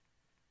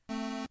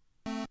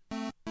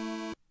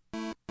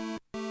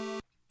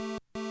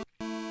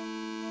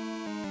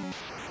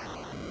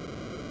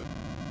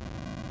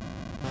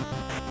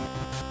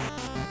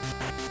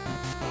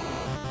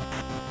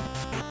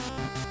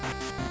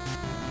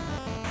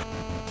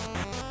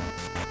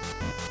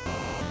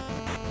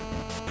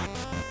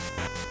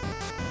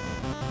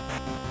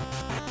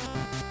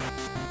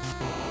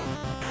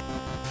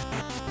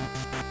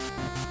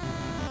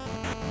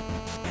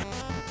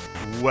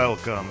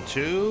Welcome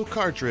to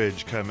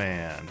Cartridge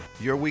Command,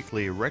 your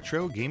weekly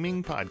retro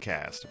gaming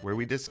podcast where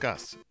we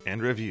discuss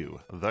and review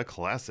the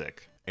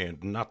classic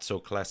and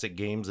not-so-classic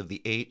games of the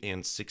 8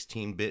 and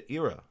 16-bit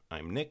era.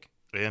 I'm Nick.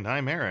 And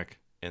I'm Eric.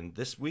 And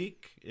this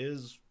week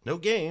is no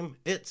game,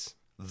 it's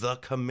The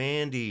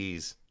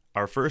Commandees.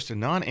 Our first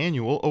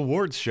non-annual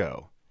awards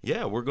show.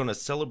 Yeah, we're going to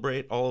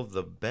celebrate all of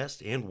the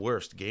best and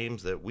worst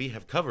games that we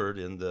have covered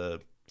in the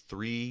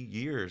 3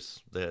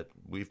 years that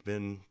we've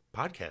been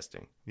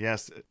podcasting.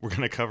 Yes, we're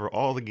going to cover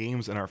all the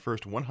games in our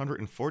first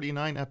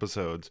 149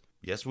 episodes.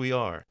 Yes, we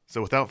are.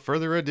 So without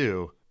further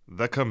ado,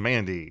 The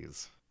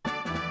Commandees.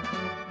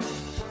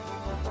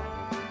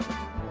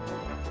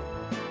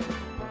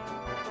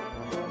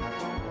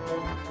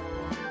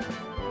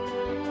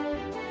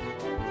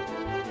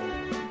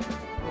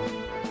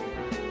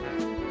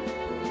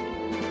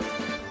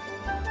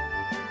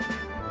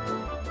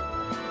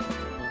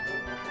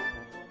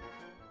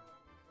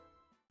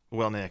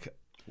 Well, Nick,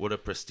 what a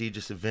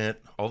prestigious event.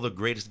 All the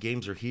greatest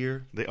games are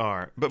here. They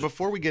are. But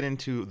before we get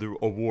into the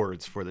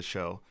awards for the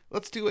show,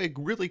 let's do a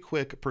really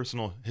quick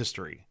personal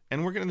history.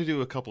 And we're going to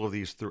do a couple of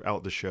these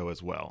throughout the show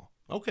as well.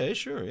 Okay,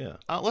 sure, yeah.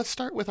 Let's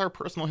start with our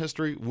personal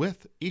history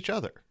with each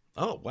other.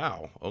 Oh,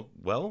 wow. Oh,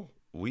 well,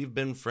 we've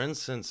been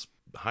friends since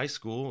high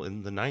school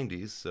in the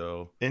 90s,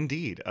 so...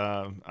 Indeed.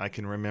 I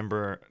can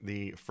remember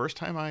the first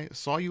time I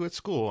saw you at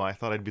school, I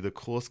thought I'd be the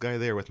coolest guy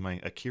there with my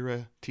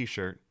Akira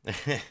t-shirt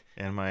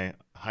and my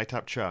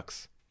high-top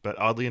Chucks. But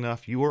oddly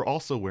enough, you were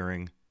also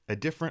wearing a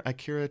different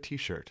Akira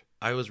t-shirt.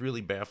 I was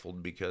really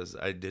baffled because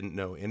I didn't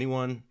know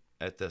anyone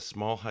at the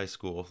small high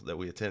school that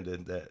we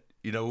attended that,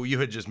 you know, you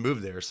had just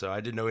moved there, so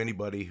I didn't know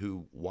anybody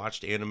who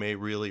watched anime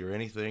really or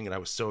anything, and I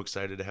was so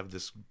excited to have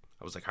this.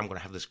 I was like, I'm going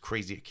to have this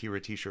crazy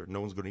Akira t-shirt.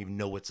 No one's going to even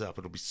know what's up.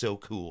 It'll be so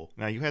cool.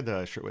 Now, you had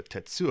the shirt with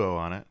Tetsuo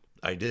on it.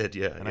 I did,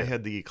 yeah. And I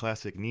had the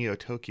classic Neo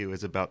Tokyo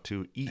is about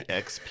to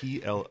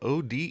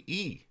EXPLODE.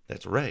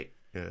 That's right.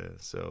 Yeah,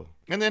 so.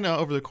 And then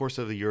over the course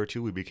of the year or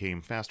two, we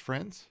became fast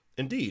friends.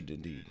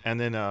 Indeed. And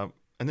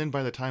then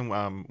by the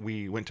time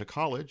we went to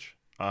college,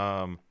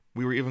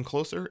 we were even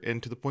closer,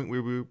 and to the point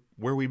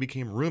where we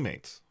became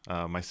roommates.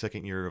 My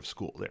second year of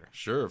school there.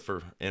 Sure.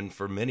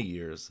 For many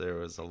years, there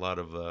was a lot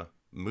of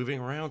moving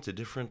around to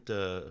different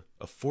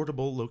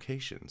affordable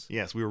locations.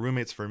 Yes, we were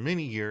roommates for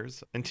many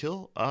years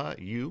until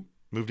you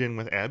moved in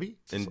with Abby.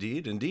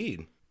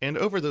 Indeed. And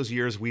over those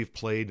years, we've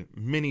played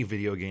many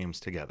video games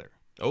together.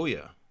 Oh,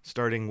 yeah.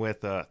 Starting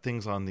with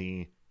things on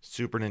the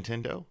Super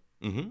Nintendo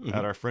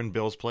at our friend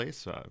Bill's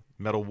place,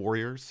 Metal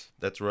Warriors.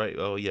 That's right.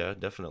 Oh, yeah,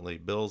 definitely.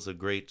 Bill's a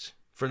great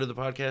friend of the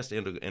podcast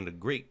and a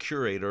great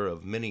curator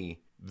of many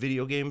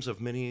video games,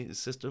 of many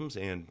systems,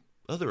 and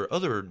other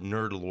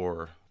nerd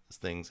lore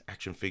things,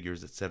 action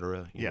figures,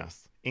 etc.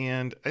 Yes.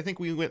 And I think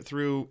we went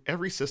through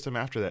every system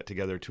after that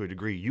together to a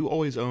degree. You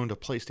always owned a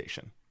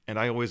PlayStation, and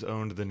I always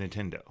owned the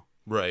Nintendo.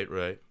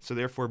 Right. So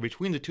therefore,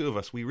 between the two of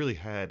us, we really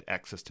had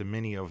access to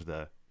many of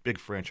the big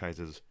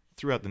franchises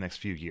throughout the next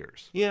few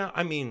years. Yeah,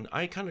 I mean,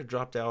 I kind of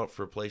dropped out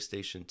for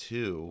PlayStation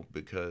 2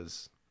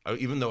 because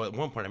even though at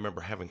one point I remember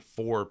having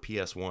 4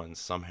 PS1s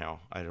somehow,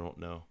 I don't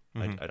know.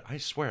 I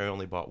swear I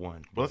only bought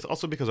one. Well, that's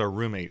also because our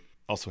roommate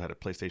also had a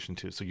PlayStation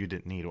 2, so you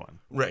didn't need one.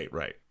 Right.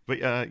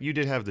 But you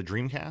did have the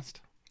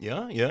Dreamcast.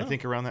 Yeah. I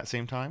think around that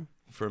same time.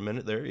 For a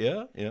minute there,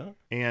 yeah.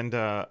 And,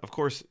 of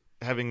course,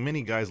 having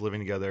many guys living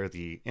together,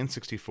 the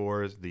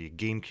N64s, the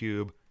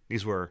GameCube,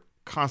 these were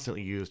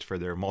constantly used for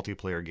their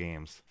multiplayer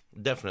games.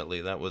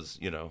 Definitely. That was,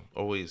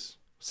 always,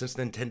 since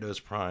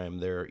Nintendo's prime,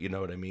 they're, you know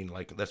what I mean?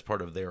 Like, that's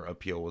part of their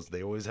appeal was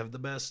they always have the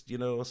best,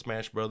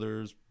 Smash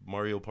Brothers,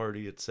 Mario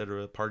Party,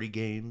 etc., party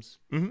games.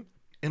 Mm-hmm.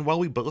 And while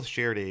we both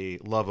shared a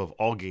love of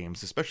all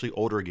games, especially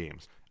older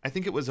games, I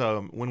think it was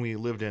when we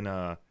lived in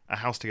a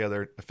house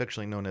together,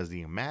 affectionately known as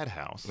the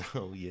Madhouse.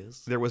 Oh,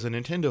 yes. There was a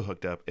Nintendo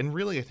hooked up. And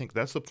really, I think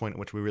that's the point at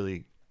which we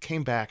really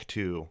came back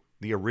to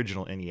the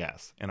original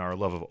NES and our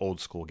love of old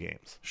school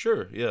games.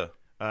 Sure, yeah.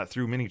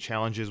 Through many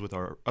challenges with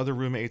our other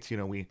roommates,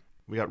 we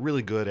got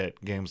really good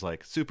at games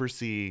like Super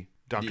C,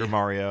 Dr.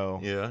 Mario.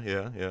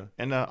 Yeah.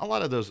 And a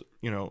lot of those,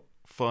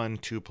 fun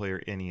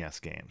two-player NES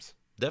games.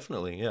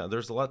 Definitely, yeah.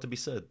 There's a lot to be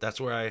said. That's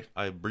where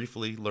I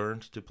briefly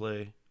learned to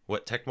play,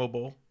 Tecmo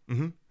Bowl?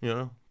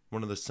 Mm-hmm.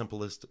 One of the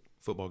simplest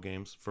football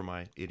games for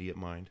my idiot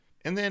mind.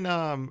 And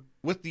then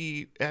with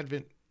the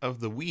advent of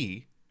the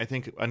Wii, I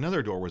think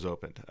another door was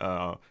opened.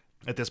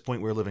 At this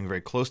point, we were living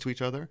very close to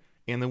each other.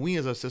 And the Wii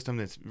is a system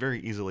that's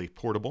very easily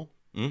portable.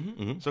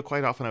 So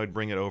quite often I would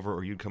bring it over,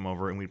 or you'd come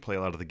over, and we'd play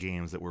a lot of the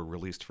games that were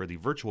released for the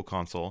Virtual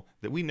Console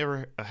that we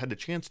never had the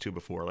chance to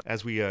before,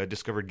 as we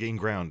discovered Game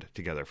Ground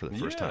together for the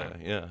first time.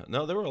 Yeah.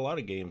 No, there were a lot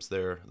of games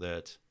there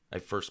that I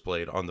first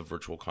played on the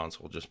Virtual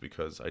Console just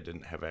because I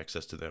didn't have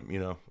access to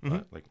them,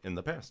 like in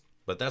the past.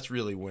 But that's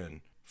really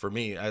when, for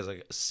me, as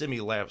a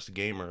semi-lapsed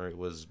gamer, it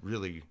was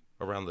really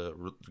around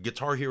the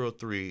Guitar Hero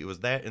 3. It was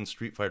that and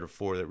Street Fighter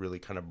 4 that really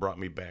kind of brought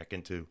me back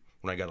into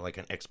when I got like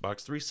an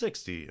Xbox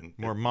 360 and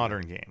more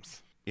modern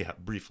games. Yeah,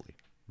 briefly.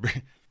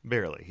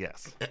 Barely,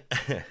 yes.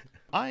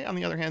 I, on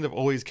the other hand, have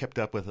always kept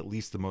up with at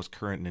least the most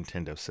current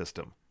Nintendo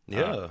system.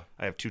 Yeah.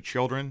 I have 2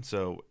 children,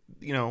 so,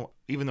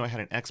 even though I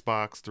had an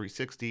Xbox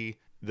 360,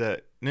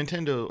 the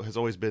Nintendo has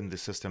always been the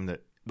system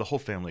that the whole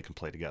family can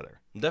play together.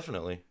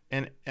 Definitely.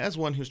 And as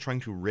one who's trying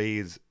to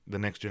raise the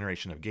next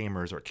generation of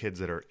gamers or kids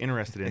that are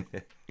interested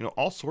in,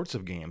 all sorts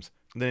of games,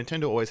 the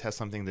Nintendo always has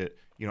something that,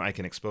 I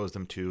can expose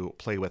them to,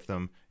 play with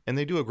them, and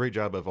they do a great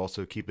job of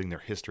also keeping their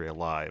history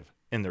alive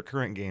in their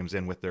current games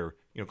and with their,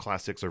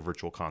 classics or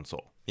virtual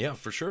console. Yeah,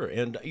 for sure.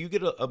 And you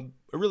get a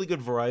really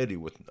good variety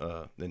with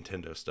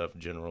Nintendo stuff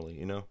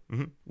generally,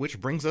 Mm-hmm. Which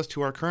brings us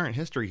to our current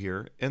history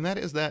here, and that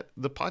is that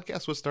the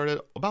podcast was started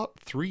about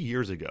 3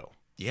 years ago.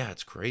 Yeah,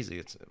 it's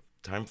crazy.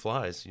 Time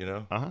flies,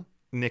 Uh-huh.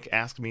 Nick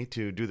asked me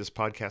to do this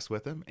podcast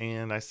with him,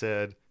 and I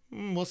said,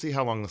 we'll see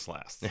how long this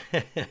lasts.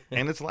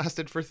 And it's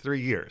lasted for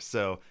 3 years.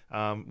 So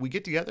we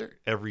get together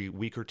every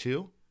week or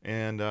two,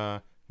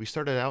 and we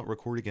started out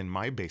recording in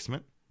my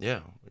basement.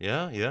 Yeah.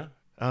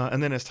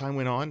 And then as time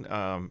went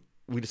on,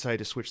 we decided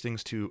to switch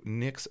things to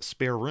Nick's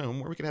spare room,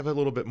 where we could have a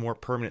little bit more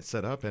permanent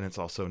setup, and it's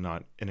also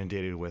not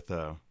inundated with,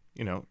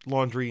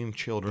 laundry and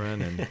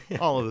children and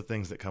all of the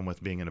things that come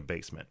with being in a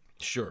basement.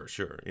 Sure,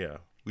 yeah.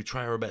 We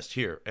try our best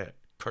here at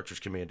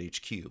Cartridge Command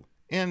HQ.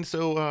 And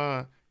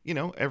so,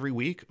 every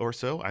week or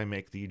so, I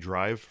make the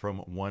drive from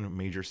one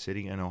major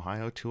city in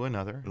Ohio to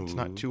another. It's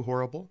not too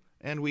horrible.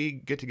 And we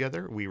get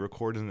together, we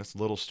record in this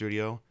little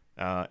studio.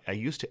 I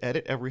used to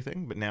edit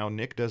everything, but now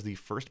Nick does the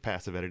first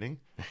pass of editing.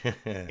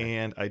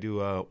 And I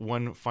do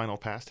one final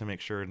pass to make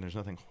sure there's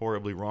nothing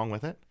horribly wrong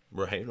with it.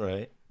 Right.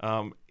 We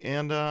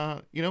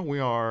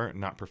are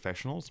not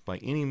professionals by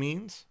any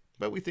means,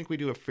 but we think we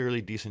do a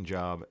fairly decent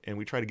job, and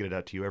we try to get it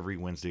out to you every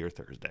Wednesday or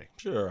Thursday.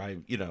 Sure. I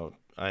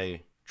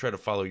try to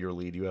follow your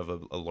lead. You have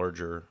a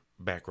larger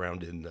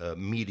background in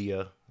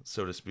media,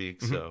 so to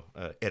speak, so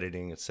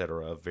editing,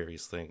 etc.,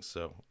 various things.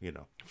 So,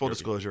 Full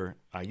disclosure,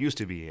 I used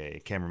to be a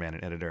cameraman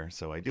and editor,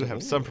 so I do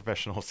have some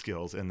professional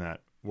skills in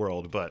that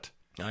world, but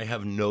I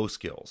have no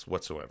skills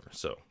whatsoever,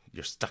 so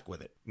you're stuck with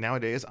it.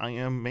 Nowadays, I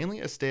am mainly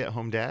a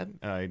stay-at-home dad.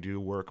 I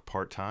do work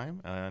part-time,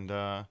 and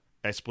I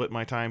split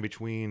my time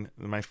between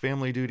my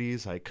family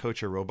duties. I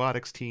coach a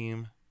robotics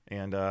team,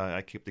 and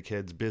I keep the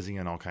kids busy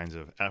in all kinds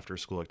of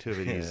after-school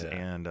activities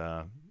and,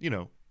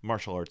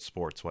 martial arts,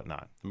 sports,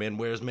 whatnot. Man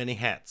wears many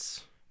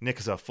hats. Nick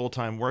is a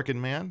full-time working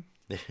man.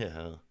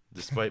 Yeah,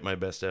 despite my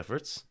best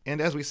efforts.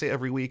 And as we say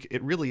every week,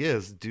 it really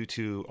is due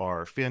to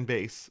our fan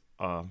base,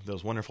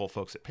 those wonderful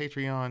folks at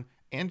Patreon,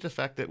 and the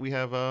fact that we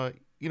have,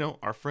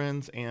 our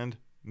friends and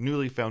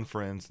newly found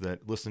friends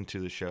that listen to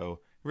the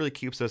show. Really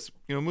keeps us,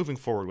 moving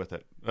forward with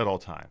it at all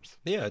times.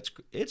 Yeah,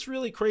 it's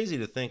really crazy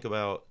to think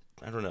about,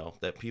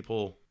 that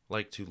people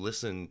like to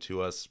listen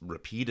to us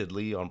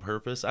repeatedly on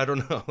purpose. I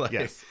don't know.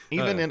 Yes,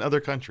 even in other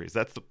countries.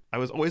 I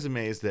was always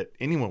amazed that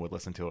anyone would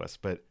listen to us,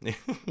 but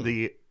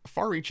the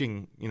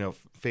far-reaching,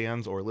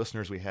 fans or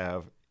listeners we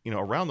have,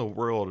 around the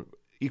world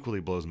equally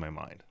blows my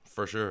mind.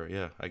 For sure,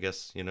 yeah. I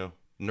guess,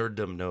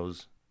 nerddom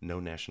knows no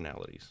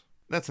nationalities.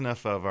 That's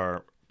enough of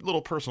our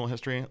little personal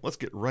history. Let's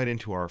get right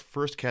into our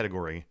first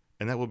category,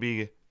 and that will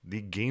be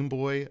the Game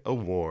Boy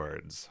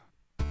Awards.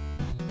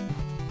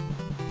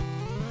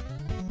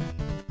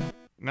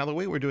 Now, the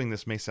way we're doing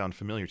this may sound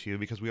familiar to you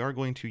because we are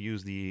going to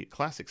use the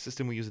classic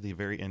system we use at the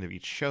very end of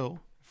each show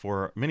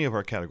for many of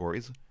our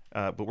categories,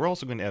 but we're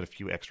also going to add a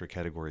few extra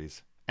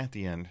categories at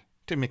the end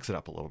to mix it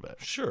up a little bit.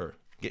 Sure.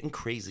 Getting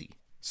crazy.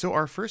 So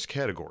our first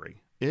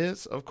category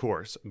is, of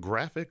course,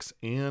 graphics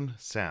and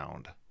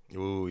sound.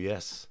 Ooh,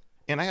 yes.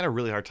 And I had a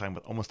really hard time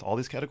with almost all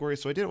these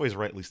categories, so I did always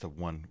write at least a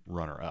one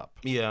runner-up.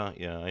 Yeah,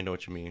 I know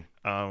what you mean.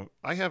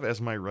 I have as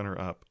my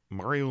runner-up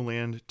Mario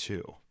Land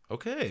 2.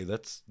 Okay,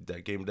 that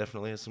game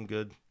definitely has some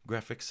good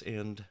graphics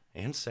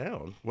and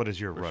sound. What is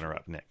your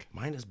runner-up, Nick?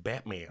 Mine is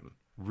Batman.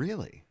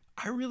 Really?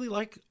 I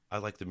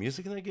like the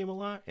music in that game a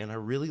lot, and I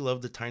really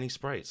love the tiny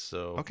sprites.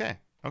 So okay.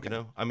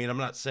 I'm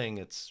not saying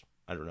it's.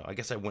 I don't know. I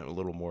guess I went a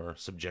little more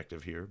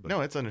subjective here. But.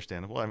 No, it's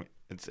understandable. I mean,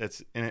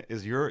 it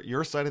is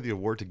your side of the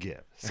award to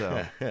give.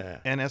 So,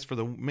 and as for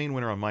the main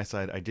winner on my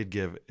side, I did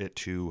give it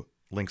to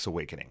Link's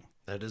Awakening.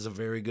 That is a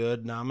very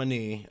good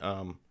nominee.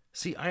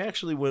 See, I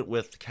actually went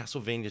with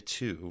Castlevania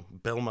 2,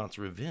 Belmont's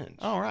Revenge.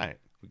 All right.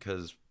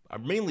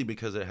 Mainly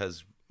because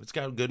it's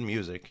got good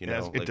music,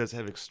 It does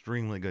have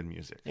extremely good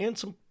music. And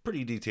some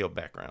pretty detailed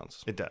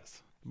backgrounds. It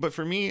does. But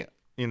for me,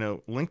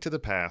 Link to the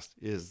Past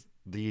is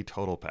the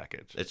total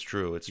package. It's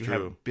true. You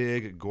have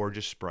big,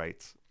 gorgeous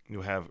sprites.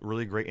 You have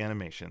really great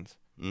animations.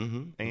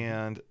 Mm-hmm.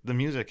 And the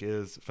music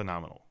is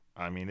phenomenal.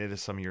 I mean, it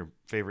is some of your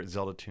favorite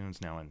Zelda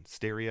tunes now in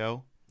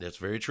stereo. That's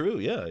very true.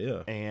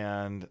 Yeah.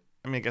 And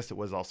I mean, I guess it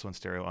was also in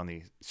stereo on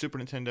the Super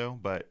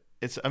Nintendo, but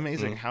it's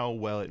amazing how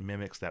well it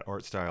mimics that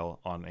art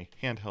style on a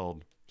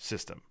handheld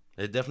system.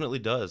 It definitely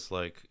does,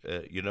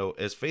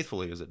 as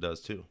faithfully as it does,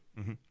 too.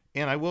 Mm-hmm.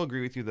 And I will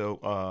agree with you, though,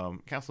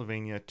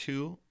 Castlevania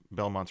 2,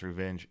 Belmont's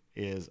Revenge,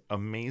 is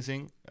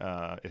amazing.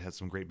 It has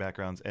some great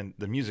backgrounds, and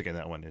the music in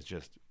that one is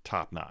just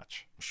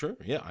top-notch. Sure,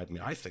 yeah, I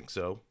mean, I think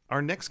so.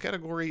 Our next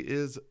category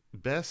is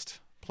Best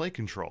Play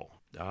Control.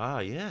 Ah,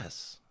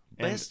 yes.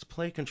 Best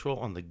Play Control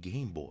on the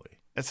Game Boy.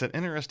 It's an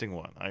interesting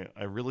one.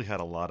 I really had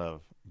a lot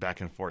of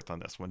back and forth on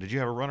this one. Did you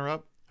have a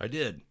runner-up? I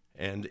did,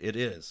 and it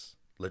is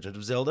Legend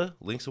of Zelda: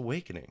 Link's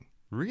Awakening.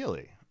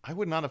 Really? I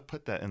would not have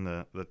put that in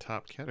the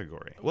top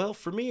category. Well,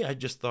 for me, I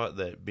just thought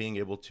that being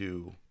able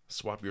to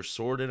swap your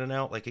sword in and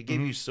out, like it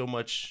gave you so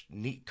much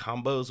neat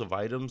combos of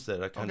items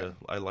that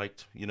I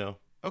liked,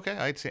 Okay,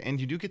 I'd say, and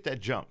you do get that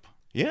jump.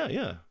 Yeah,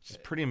 yeah. It's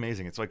pretty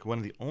amazing. It's like one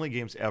of the only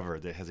games ever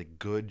that has a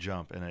good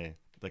jump in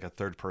a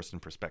third person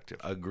perspective.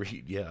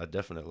 Agreed. Yeah,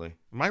 definitely.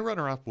 My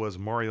runner-up was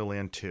Mario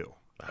Land 2.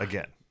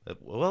 Again.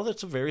 Well,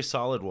 that's a very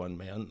solid one,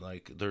 man.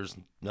 Like, there's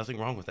nothing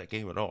wrong with that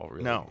game at all,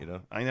 really.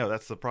 No, I know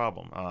that's the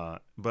problem.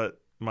 But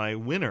my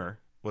winner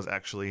was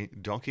actually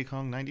Donkey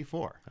Kong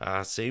 94.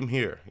 Same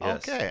here.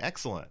 Yes. Okay,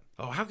 excellent.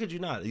 Oh, how could you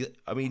not?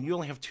 I mean, you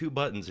only have 2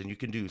 buttons and you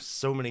can do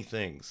so many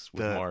things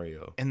with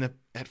Mario. And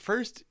at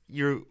first,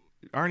 you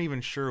aren't even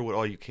sure what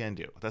all you can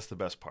do. That's the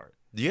best part.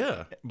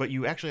 Yeah. But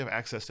you actually have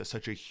access to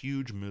such a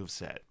huge move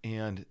set,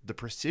 and the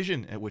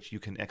precision at which you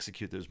can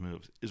execute those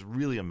moves is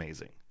really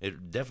amazing.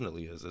 It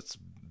definitely is. It's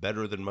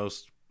better than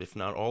most, if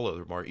not all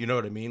other Mario. You know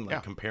what I mean?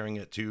 Like comparing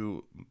it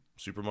to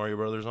Super Mario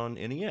Brothers on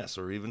NES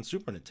or even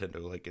Super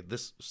Nintendo, like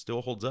this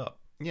still holds up.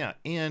 Yeah,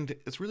 and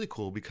it's really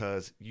cool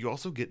because you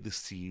also get the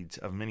seeds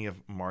of many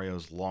of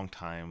Mario's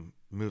longtime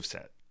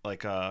moveset.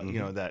 Like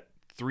that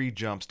 3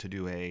 jumps to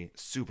do a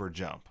super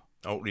jump.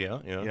 Oh, yeah.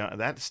 Yeah,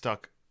 that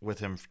stuck with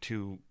him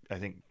to, I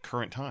think,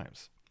 current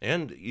times.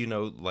 And,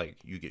 like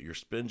you get your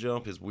spin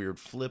jump, his weird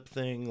flip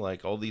thing,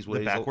 like all these ways.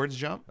 The backwards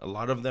jump? A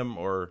lot of them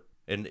are,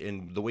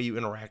 and the way you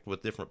interact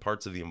with different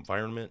parts of the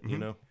environment,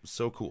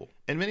 so cool.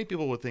 And many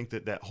people would think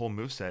that whole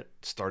moveset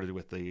started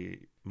with the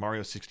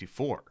Mario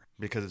 64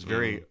 because it's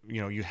very,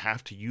 you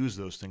have to use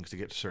those things to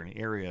get to certain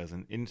areas.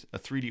 And in a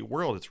 3D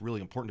world, it's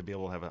really important to be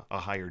able to have a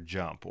higher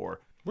jump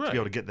or to be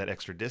able to get that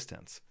extra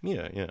distance.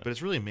 Yeah, yeah. But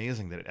it's really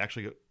amazing that it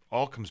actually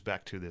all comes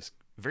back to this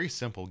very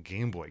simple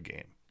Game Boy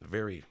game.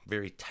 Very,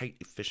 very tight,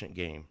 efficient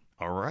game.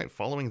 All right.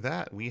 Following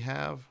that, we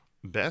have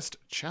Best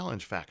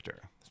Challenge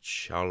Factor.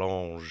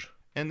 Challenge.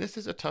 And this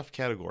is a tough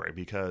category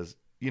because,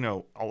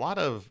 a lot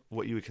of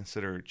what you would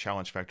consider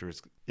challenge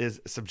factors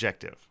is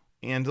subjective.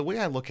 And the way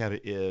I look at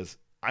it is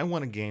I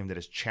want a game that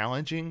is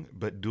challenging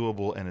but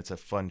doable and it's a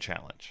fun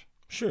challenge.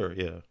 Sure,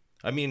 yeah.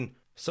 I mean,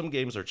 some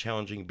games are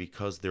challenging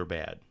because they're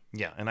bad.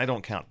 Yeah, and I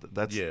don't count that.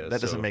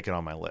 That doesn't make it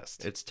on my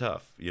list. It's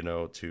tough,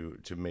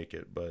 to make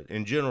it. But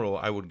in general,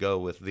 I would go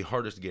with the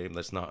hardest game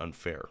that's not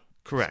unfair.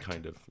 Correct.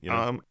 Kind of.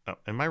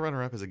 And my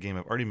runner-up is a game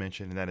I've already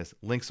mentioned, and that is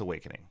Link's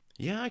Awakening.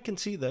 Yeah, I can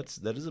see that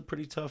is a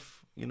pretty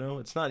tough,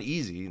 it's not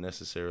easy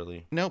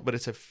necessarily. No, but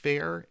it's a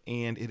fair,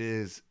 and it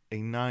is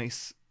a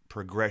nice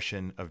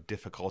progression of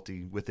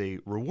difficulty with a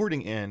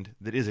rewarding end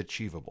that is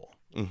achievable.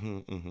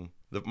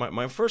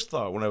 My first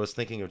thought when I was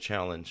thinking of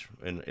challenge,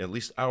 and at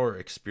least our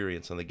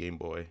experience on the Game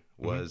Boy,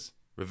 was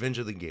Revenge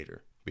of the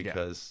Gator.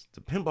 Because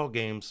the pinball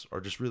games are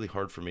just really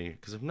hard for me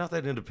because I'm not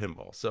that into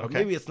pinball. So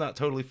maybe it's not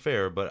totally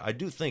fair, but I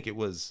do think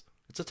it's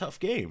a tough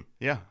game.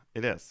 Yeah,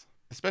 it is.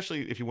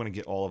 Especially if you want to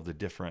get all of the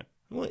different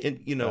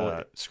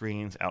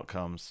screens,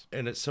 outcomes.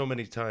 And it's so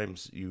many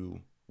times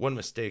one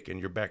mistake and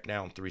you're back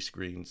down 3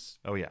 screens.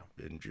 Oh, yeah.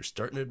 And you're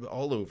starting it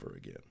all over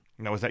again.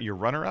 Now, is that your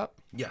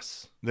runner-up?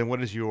 Yes. Then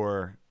what is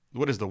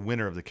the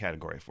winner of the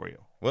category for you?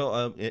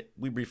 Well,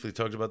 we briefly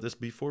talked about this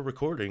before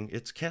recording.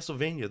 It's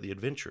Castlevania: The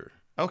Adventure.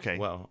 Okay.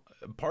 Well,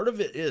 part of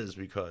it is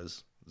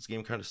because this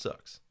game kind of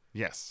sucks.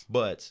 Yes.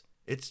 But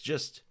it's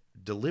just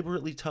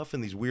deliberately tough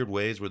in these weird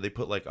ways where they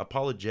put like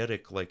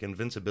apologetic like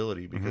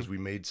invincibility because we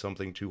made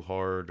something too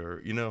hard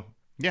or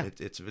Yeah.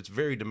 It's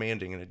very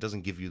demanding and it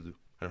doesn't give you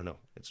I don't know.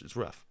 It's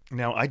rough.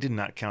 Now, I did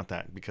not count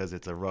that because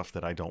it's a rough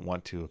that I don't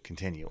want to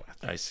continue with.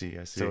 I see.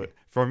 So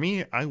for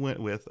me, I went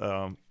with,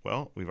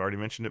 we've already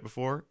mentioned it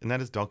before, and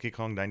that is Donkey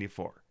Kong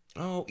 94.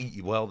 Oh,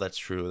 well, that's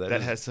true.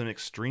 That has some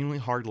extremely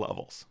hard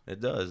levels.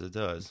 It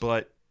does.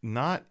 But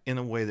not in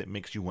a way that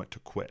makes you want to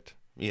quit.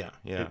 Yeah.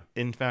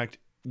 In fact,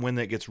 when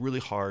that gets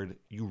really hard,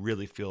 you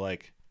really feel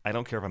like, I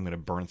don't care if I'm going to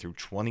burn through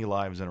 20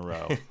 lives in a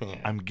row.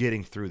 I'm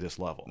getting through this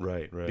level.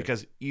 Right.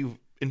 Because you've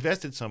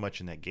invested so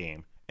much in that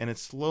game. And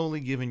it's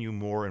slowly giving you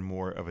more and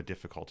more of a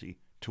difficulty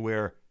to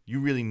where you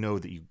really know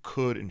that you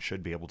could and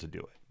should be able to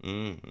do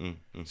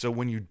it. So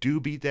when you do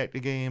beat that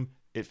game,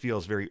 it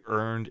feels very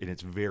earned and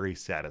it's very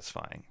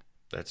satisfying.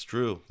 That's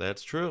true.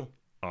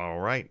 All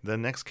right. The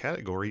next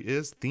category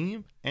is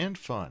theme and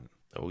fun.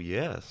 Oh,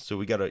 yeah. So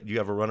you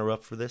have a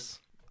runner-up for this?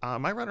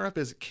 My runner-up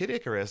is Kid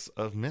Icarus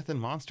of Myth and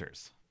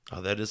Monsters.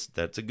 Oh,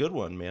 that's a good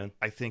one, man.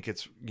 I think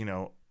it's,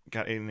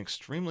 got an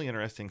extremely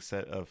interesting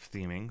set of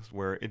themings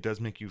where it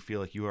does make you feel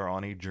like you are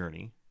on a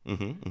journey.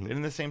 And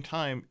at the same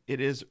time, it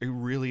is a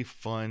really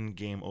fun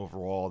game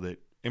overall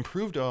that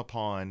improved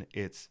upon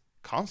its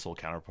console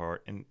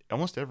counterpart in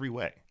almost every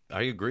way.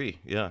 I agree.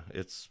 Yeah,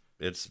 it's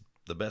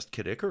the best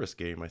Kid Icarus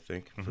game, I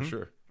think, for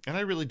sure. And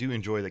I really do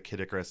enjoy the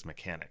Kid Icarus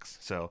mechanics.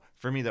 So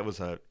for me, that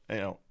was a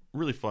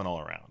really fun all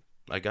around.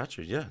 I got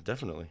you. Yeah,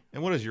 definitely.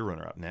 And what is your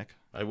runner-up, Nick?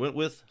 I went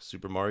with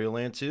Super Mario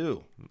Land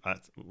 2.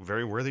 That's a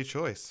very worthy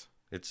choice.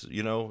 It's,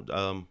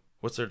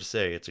 what's there to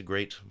say? It's a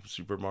great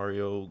Super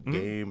Mario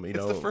game.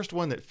 It's the first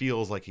one that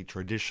feels like a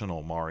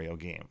traditional Mario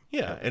game.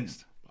 Yeah, and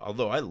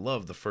although I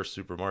love the first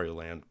Super Mario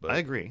Land, but I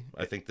agree.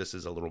 I think this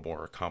is a little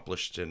more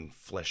accomplished and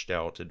fleshed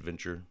out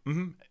adventure.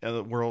 And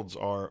the worlds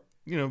are,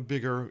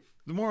 bigger,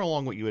 more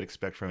along what you would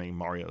expect from a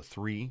Mario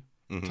 3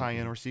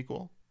 tie-in or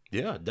sequel.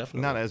 Yeah,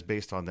 definitely. Not as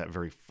based on that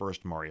very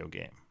first Mario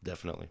game.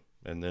 Definitely.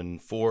 And then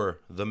for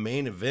the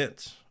main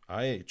event,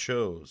 I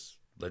chose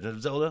Legend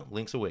of Zelda: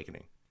 Link's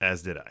Awakening.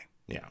 As did I.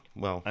 Yeah,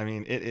 well, I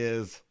mean, it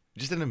is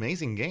just an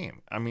amazing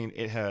game. I mean,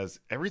 it has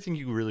everything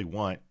you really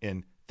want,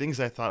 and things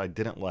I thought I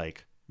didn't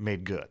like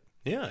made good.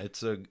 yeah,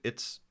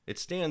 it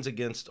stands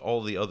against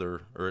all the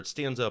other, or it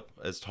stands up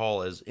as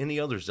tall as any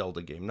other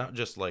Zelda game. Not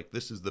just like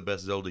this is the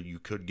best Zelda you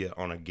could get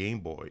on a Game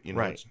Boy.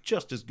 Right. It's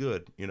just as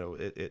good.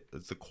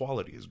 It's the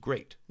quality is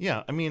great.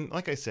 Yeah, I mean,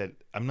 like I said,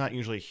 I'm not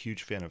usually a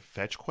huge fan of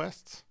fetch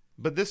quests,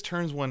 but this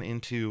turns one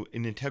into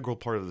an integral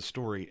part of the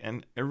story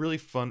and a really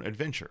fun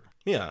adventure.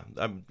 Yeah,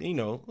 I'm a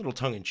little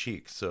tongue in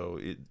cheek, so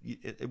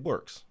it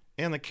works.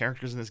 And the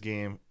characters in this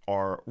game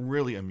are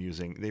really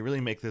amusing. They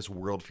really make this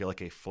world feel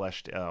like a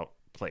fleshed out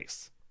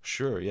place.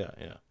 Sure, yeah.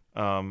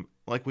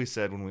 Like we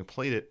said when we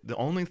played it, the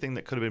only thing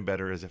that could have been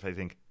better is if I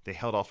think they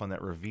held off on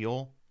that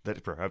reveal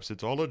that perhaps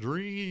it's all a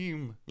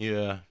dream.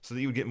 Yeah. So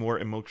that you would get more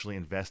emotionally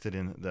invested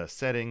in the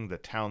setting, the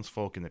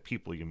townsfolk, and the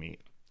people you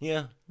meet.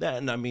 Yeah, that,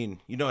 and I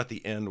mean, at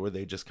the end where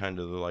they just kind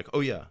of like, oh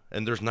yeah,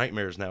 and there's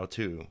nightmares now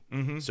too.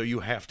 So you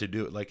have to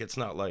do it. Like, it's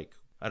not like,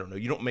 I don't know,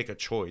 you don't make a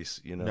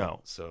choice, No.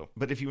 So,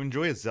 But if you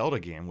enjoy a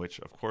Zelda game, which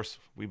of course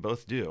we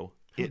both do,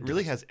 it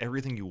really has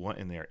everything you want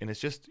in there. And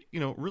it's just,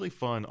 really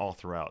fun all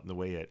throughout, the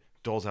way it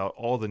doles out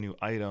all the new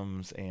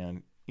items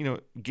and,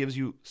 gives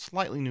you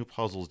slightly new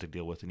puzzles to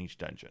deal with in each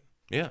dungeon.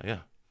 yeah,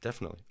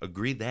 definitely.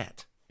 Agree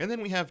that. And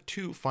then we have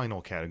two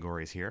final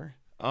categories here.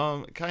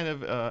 Kind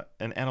of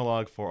an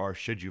analog for our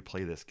should you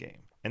play this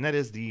game. And that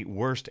is the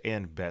worst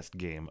and best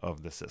game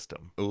of the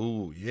system.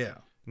 Oh, yeah.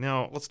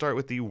 Now, let's start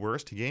with the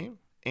worst game.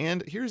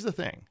 And here's the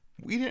thing.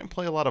 We didn't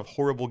play a lot of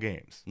horrible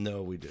games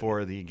No, we didn't.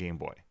 for the Game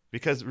Boy.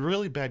 Because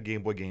really bad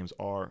Game Boy games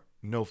are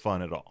no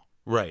fun at all.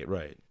 Right.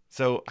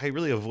 So I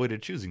really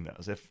avoided choosing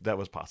those if that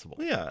was possible.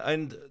 Yeah,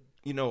 and,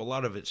 a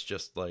lot of it's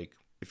just like,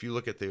 if you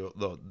look at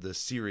the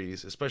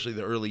series, especially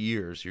the early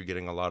years, you're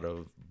getting a lot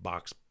of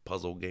box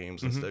puzzle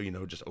games and stuff,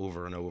 just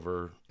over and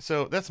over.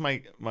 So that's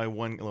my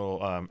one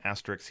little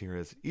asterisk here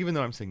is, even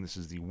though I'm saying this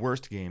is the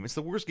worst game, it's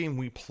the worst game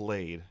we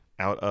played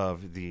out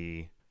of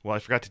the, well, I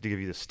forgot to give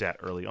you the stat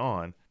early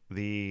on,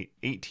 the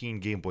 18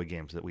 Game Boy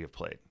games that we have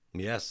played.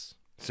 Yes.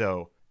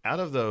 So out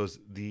of those,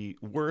 the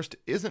worst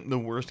isn't the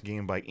worst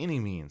game by any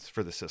means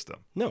for the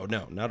system. No,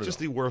 not at all. Just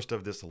the worst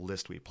of this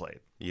list we played.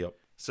 Yep.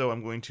 So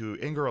I'm going to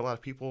anger a lot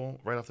of people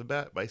right off the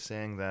bat by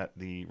saying that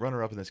the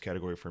runner-up in this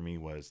category for me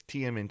was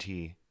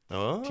TMNT,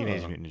 Oh.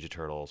 Teenage Mutant Ninja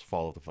Turtles,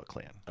 Fall of the Foot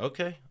Clan.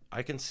 Okay,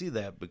 I can see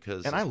that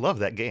because And I love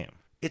that game.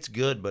 it's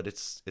good, but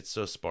it's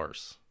so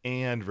sparse.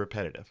 And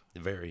repetitive.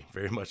 Very,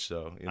 very much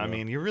so. I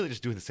mean, you're really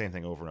just doing the same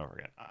thing over and over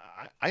again.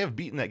 I have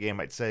beaten that game,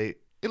 I'd say,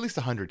 at least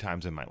 100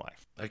 times in my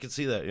life. I can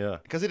see that. Yeah.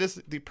 Because it is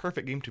the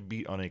perfect game to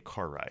beat on a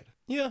car ride.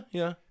 Yeah.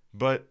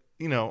 But,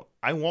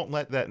 I won't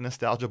let that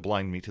nostalgia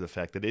blind me to the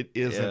fact that it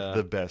isn't Yeah.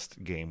 the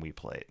best game we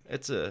played.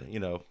 It's a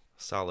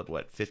solid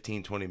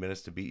 15-20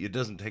 minutes to beat. It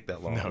doesn't take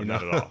that long. No, you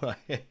not know? at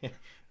all.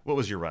 What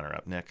was your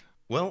runner-up, Nick?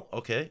 Well,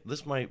 okay,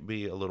 this might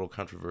be a little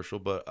controversial,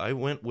 but I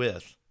went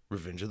with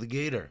Revenge of the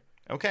Gator.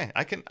 Okay,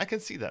 I can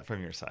see that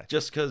from your side.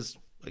 Just because,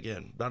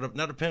 again, not a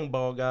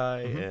pinball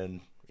guy,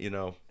 and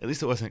At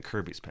least it wasn't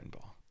Kirby's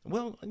Pinball.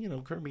 well,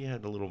 Kirby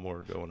had a little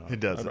more going on. It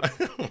does.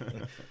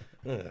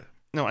 Yeah.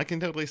 No, I can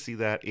totally see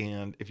that.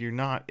 And if you're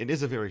not, it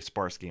is a very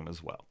sparse game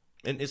as well.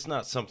 And it's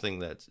not something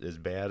that is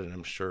bad, and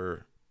I'm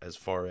sure as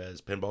far as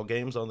pinball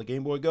games on the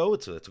Game Boy go,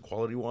 it's a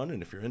quality one,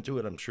 and if you're into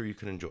it, I'm sure you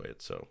can enjoy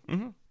it. So,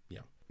 yeah.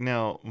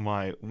 Now,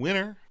 my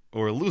winner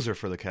or loser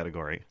for the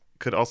category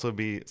could also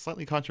be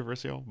slightly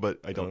controversial, but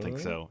I don't think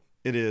so.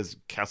 It is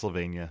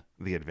Castlevania: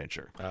 The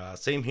Adventure.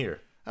 Same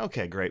here.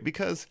 Okay, great,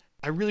 because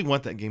I really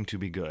want that game to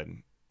be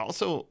good.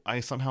 Also,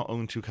 I somehow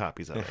own 2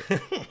 copies of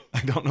it.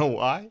 I don't know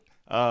why.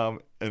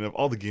 And of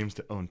all the games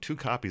to own 2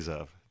 copies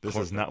of, this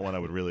is not one I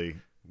would really.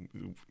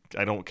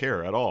 I don't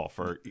care at all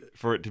for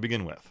it to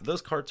begin with.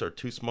 Those carts are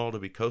too small to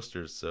be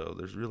coasters, so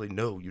there's really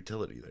no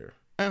utility there.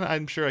 And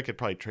I'm sure I could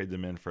probably trade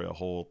them in for a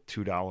whole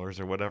 $2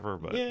 or whatever.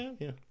 But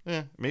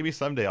Yeah. Maybe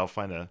someday I'll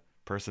find a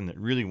person that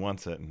really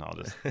wants it, and I'll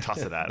just toss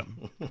it at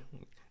them.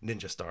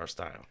 Ninja Star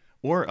style.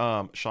 Or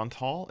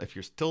Chantal,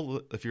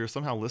 if you're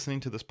somehow listening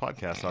to this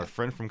podcast, our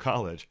friend from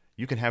college,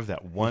 you can have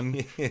that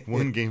one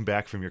game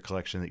back from your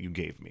collection that you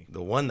gave me.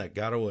 The one that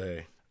got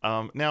away.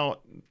 Now,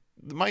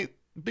 my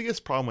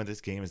biggest problem with this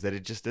game is that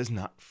it just does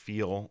not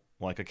feel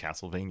like a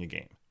Castlevania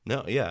game.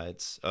 No, yeah,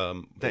 it's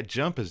That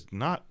jump is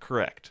not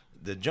correct.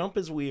 the jump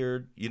is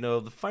weird.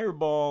 The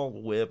fireball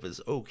whip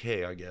is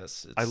okay, I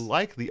guess. I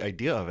like the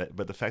idea of it,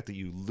 but the fact that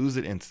you lose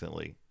it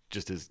instantly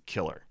just is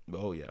killer.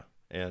 Oh yeah,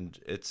 and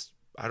it's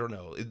I don't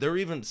know. There are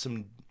even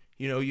some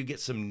you get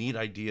some neat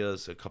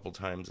ideas a couple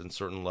times in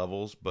certain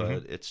levels,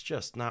 but it's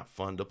just not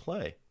fun to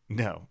play.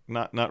 No,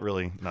 not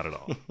really, not at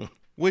all.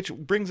 Which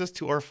brings us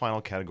to our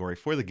final category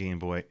for the Game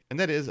Boy, and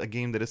that is a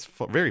game that is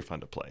very fun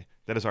to play.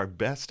 That is our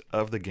best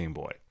of the Game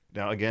Boy.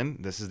 Now, again,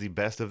 this is the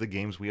best of the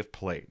games we have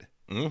played.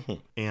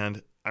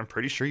 And I'm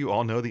pretty sure you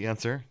all know the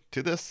answer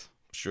to this.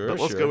 Sure, but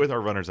let's go with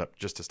our runners-up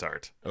just to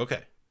start.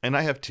 Okay. And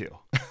I have two,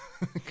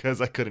 because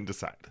I couldn't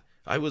decide.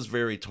 I was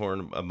very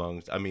torn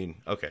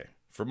okay.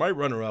 For my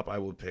runner-up, I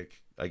would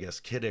pick, I guess,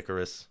 Kid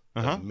Icarus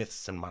of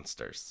Myths and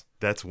Monsters.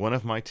 That's one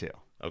of my two.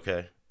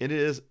 Okay. It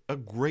is a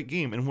great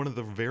game and one of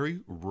the very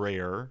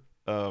rare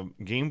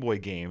Game Boy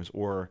games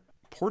or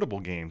portable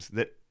games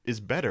that is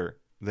better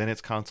than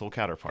its console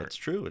counterpart. It's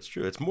true.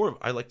 It's more,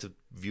 I like to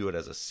view it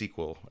as a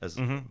sequel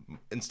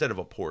instead of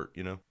a port,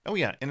 Oh,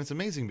 yeah. And it's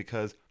amazing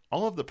because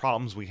all of the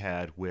problems we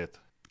had with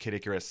Kid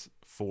Icarus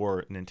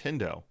for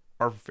Nintendo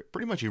are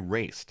pretty much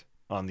erased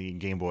on the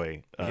Game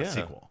Boy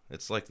sequel.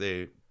 It's like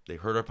they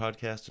heard our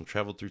podcast and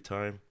traveled through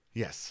time.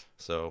 Yes.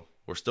 So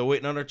we're still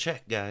waiting on our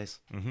check, guys.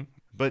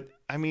 But,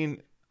 I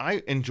mean,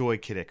 I enjoy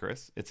Kid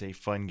Icarus. It's a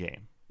fun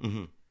game.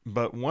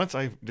 But once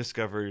I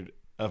discovered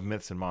of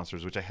Myths and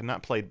Monsters, which I had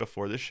not played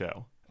before this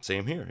show.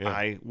 Same here, yeah.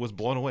 I was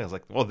blown away. I was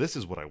like, well, this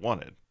is what I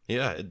wanted.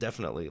 Yeah, it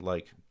definitely.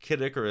 Like,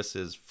 Kid Icarus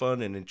is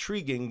fun and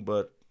intriguing,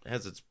 but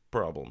has its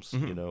problems,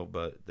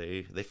 but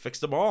they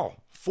fixed them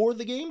all for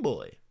the Game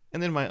Boy.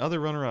 And then my other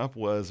runner-up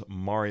was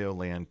Mario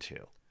Land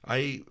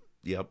 2.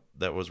 Yep,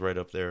 that was right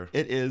up there.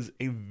 It is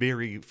a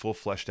very full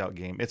fleshed out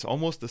game. It's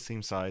almost the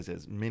same size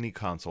as many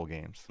console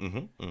games.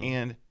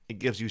 And it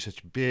gives you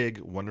such big,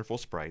 wonderful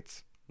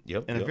sprites.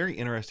 And a very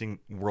interesting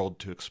world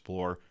to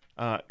explore.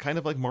 Kind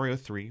of like Mario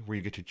 3, where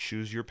you get to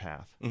choose your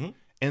path.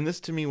 And this,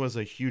 to me, was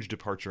a huge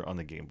departure on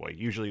the Game Boy.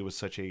 Usually it was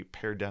such a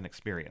pared-down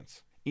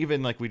experience.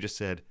 Even like we just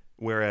said,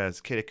 whereas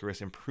Kid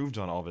Icarus improved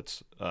on all of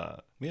its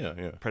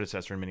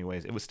predecessor in many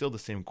ways, it was still the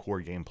same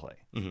core gameplay.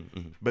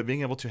 But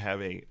being able to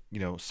have a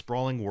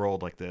sprawling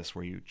world like this,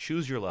 where you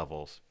choose your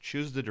levels,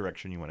 choose the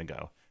direction you want to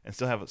go, and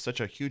still have such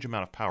a huge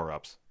amount of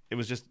power-ups, it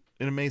was just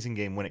an amazing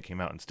game when it came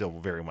out and still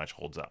very much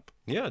holds up.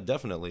 Yeah,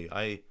 definitely.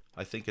 I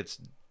think it's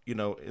in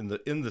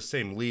the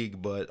same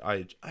league, but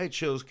I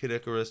chose Kid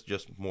Icarus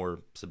just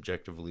more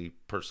subjectively,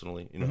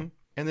 personally.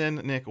 And then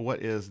Nick,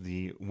 what is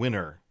the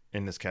winner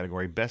in this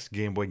category? Best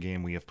Game Boy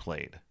game we have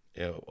played?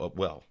 Yeah,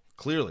 well,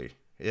 clearly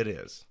it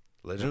is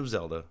Legend of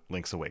Zelda: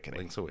 Link's Awakening.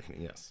 Link's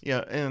Awakening, yes.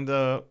 Yeah,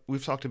 and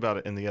we've talked about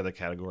it in the other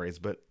categories,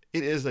 but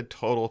it is a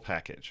total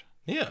package.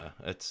 Yeah,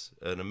 it's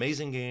an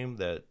amazing game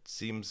that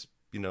seems.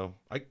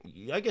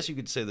 I guess you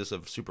could say this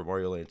of Super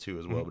Mario Land 2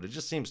 as well, but it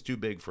just seems too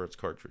big for its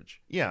cartridge.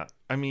 Yeah,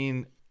 I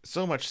mean,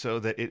 so much so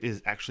that it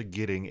is actually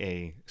getting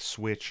a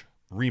Switch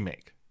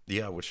remake.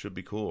 Yeah, which should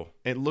be cool.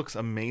 It looks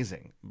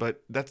amazing,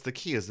 but that's the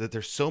key, is that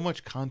there's so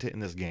much content in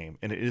this game,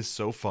 and it is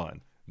so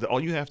fun, that all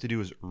you have to do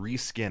is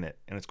reskin it,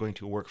 and it's going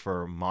to work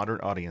for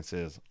modern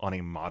audiences on a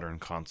modern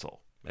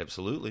console.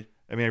 Absolutely.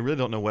 I mean, I really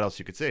don't know what else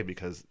you could say,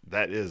 because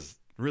that is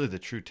really the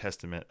true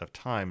testament of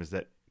time, is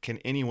that can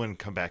anyone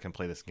come back and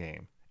play this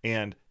game?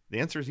 And the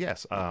answer is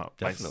yes.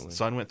 Definitely. My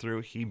son went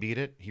through. He beat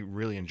it. He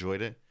really enjoyed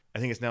it. I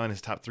think it's now in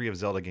his top 3 of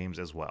Zelda games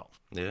as well.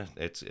 Yeah,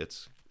 it's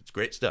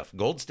great stuff.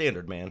 Gold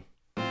standard, man.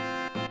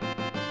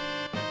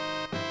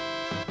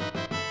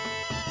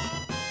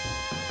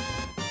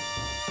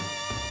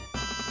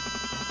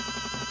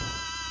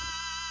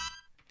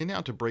 And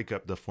now to break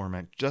up the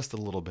format just a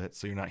little bit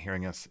so you're not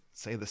hearing us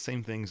say the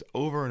same things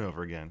over and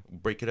over again.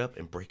 Break it up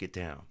and break it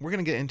down. We're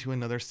going to get into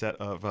another set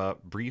of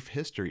brief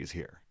histories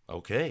here.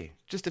 Okay.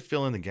 Just to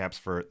fill in the gaps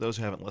for those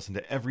who haven't listened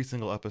to every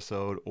single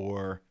episode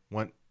or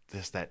want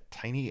that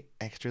tiny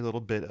extra little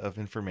bit of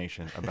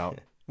information about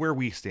where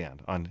we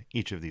stand on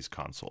each of these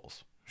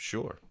consoles.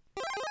 Sure.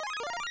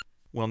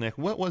 Well, Nick,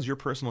 what was your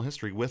personal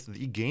history with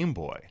the Game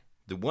Boy?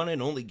 The one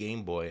and only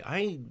Game Boy.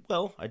 I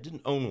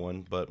didn't own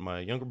one, but my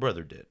younger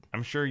brother did.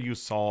 I'm sure you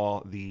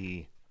saw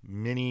the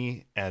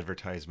many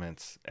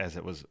advertisements as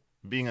it was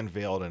being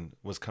unveiled and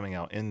was coming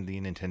out in the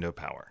Nintendo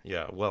Power.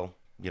 Yeah, well,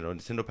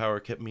 Nintendo Power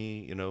kept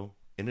me,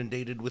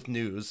 inundated with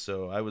news,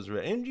 so I was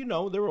and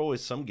there were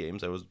always some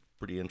games I was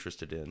pretty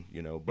interested in,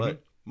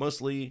 but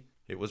mostly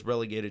it was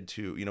relegated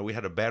to, we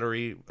had a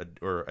battery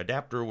or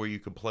adapter where you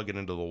could plug it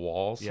into the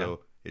wall,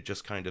 so it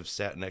just kind of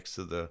sat next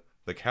to the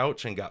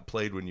couch and got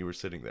played when you were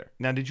sitting there.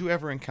 Now, did you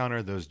ever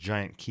encounter those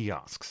giant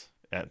kiosks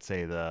at,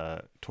 say,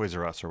 the Toys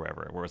R Us or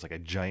wherever, where it's like a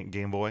giant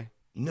Game Boy?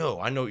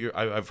 No, I know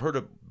I've heard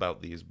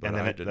about these, but and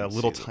then I didn't. That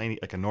little tiny,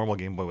 like a normal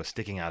Game Boy was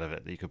sticking out of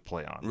it that you could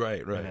play on.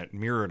 Right. And it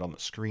mirrored on the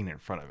screen in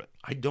front of it.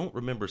 I don't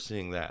remember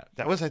seeing that.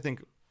 That was, I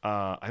think,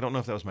 I don't know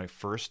if that was my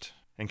first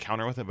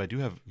encounter with it, but I do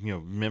have,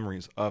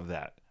 memories of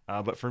that.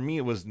 But for me,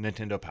 it was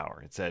Nintendo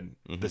Power. It said,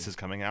 this is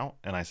coming out.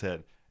 And I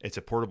said, it's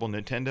a portable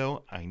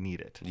Nintendo. I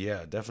need it.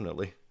 Yeah,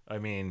 definitely. I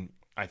mean,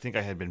 I think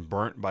I had been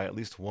burnt by at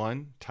least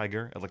one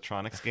Tiger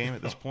Electronics game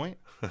at this point.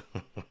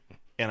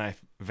 And I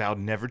vowed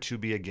never to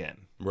be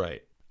again.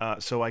 Right.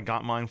 So I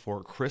got mine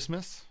for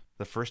Christmas,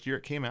 the first year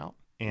it came out.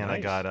 And nice.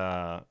 I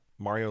got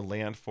Mario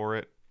Land for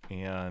it.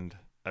 And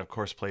of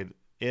course, played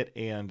it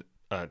and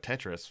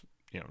Tetris,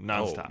 Oh,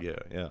 nonstop.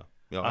 yeah,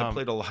 yeah. I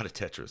played a lot of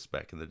Tetris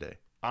back in the day.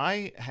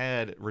 I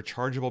had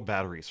rechargeable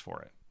batteries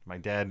for it. My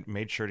dad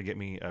made sure to get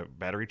me a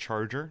battery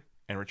charger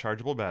and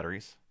rechargeable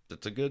batteries.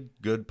 That's a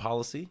good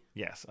policy.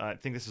 Yes, I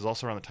think this is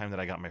also around the time that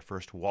I got my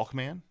first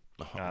Walkman.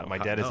 My how-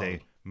 dad is oh. a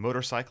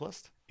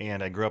motorcyclist,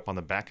 and I grew up on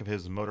the back of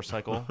his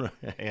motorcycle. Right.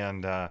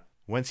 And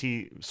once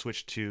he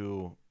switched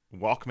to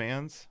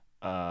Walkmans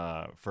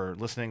for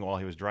listening while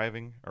he was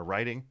driving or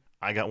riding,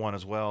 I got one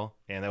as well,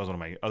 and that was one of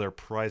my other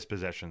prized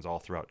possessions all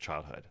throughout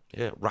childhood.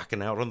 Yeah,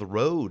 rocking out on the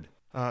road.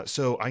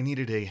 So I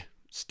needed a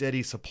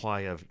steady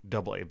supply of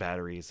AA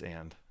batteries,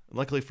 and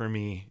luckily for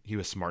me, he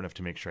was smart enough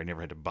to make sure I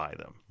never had to buy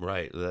them.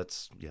 Right.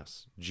 That's,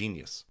 yes,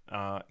 genius.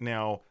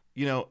 Now,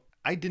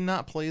 I did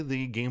not play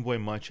the Game Boy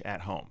much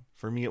at home.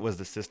 For me, it was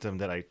the system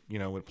that I,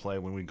 would play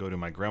when we'd go to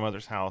my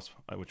grandmother's house,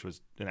 which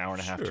was an hour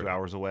and a half, Sure. 2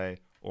 hours away,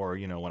 or,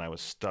 when I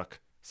was stuck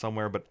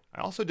somewhere. But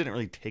I also didn't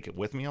really take it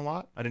with me a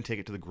lot. I didn't take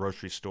it to the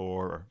grocery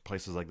store or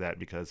places like that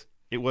because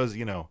it was,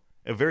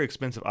 a very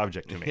expensive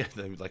object to me. Yeah,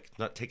 they're like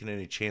not taking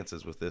any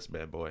chances with this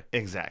bad boy.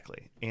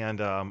 Exactly. And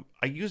I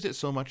used it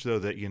so much, though,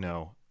 that,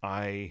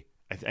 I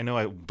know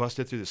I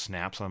busted through the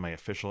snaps on my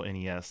official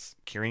NES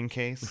carrying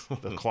case,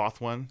 the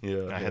cloth one.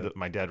 Yeah, I had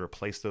my dad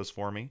replace those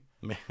for me.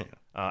 Man.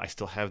 I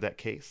still have that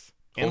case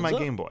and Holds my up.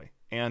 Game Boy.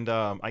 And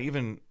I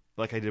even,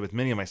 like I did with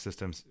many of my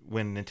systems,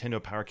 when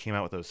Nintendo Power came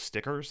out with those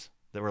stickers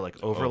that were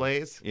like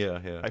overlays, Yeah,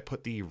 yeah. I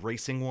put the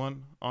racing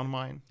one on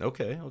mine,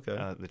 Okay.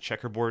 the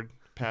checkerboard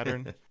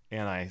pattern,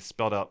 and I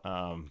spelled out,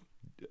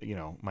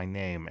 my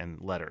name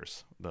and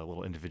letters, the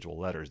little individual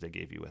letters they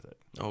gave you with it.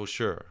 Oh,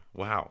 sure.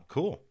 Wow.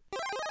 Cool.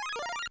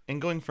 And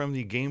going from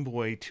the Game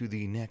Boy to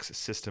the next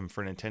system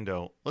for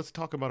Nintendo, let's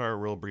talk about our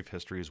real brief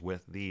histories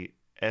with the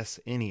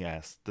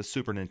SNES, the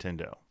Super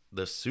Nintendo.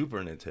 The Super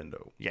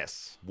Nintendo.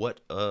 Yes. What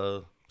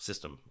a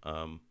system.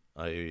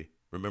 I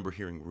remember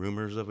hearing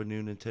rumors of a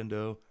new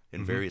Nintendo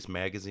in various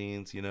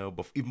magazines,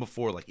 even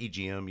before like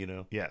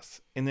EGM,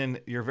 Yes. And then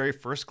your very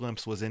first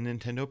glimpse was in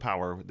Nintendo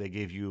Power. They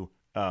gave you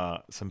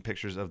some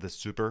pictures of the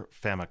Super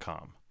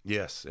Famicom.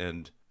 Yes,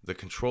 and the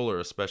controller,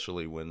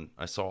 especially when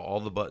I saw all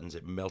the buttons,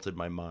 it melted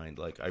my mind.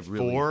 Like I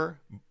really,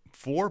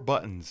 Four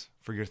buttons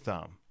for your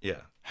thumb.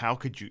 yeah, How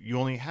could you? You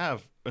only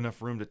have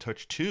enough room to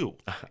touch two.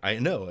 I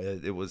know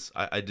it was.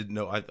 I didn't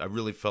know. I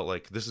really felt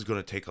like this is going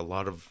to take a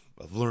lot of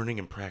learning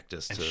and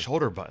practice And to.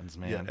 shoulder buttons,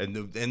 man.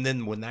 Yeah, and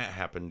then when that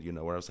happened,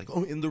 where I was like,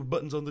 oh, and there are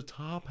buttons on the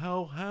top.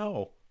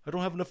 How? I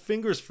don't have enough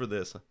fingers for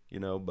this,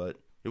 But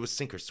it was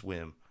sink or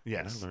swim.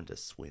 Yes. And I learned to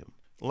swim.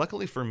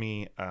 Luckily for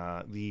me,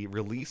 the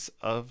release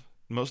of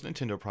most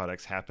Nintendo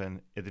products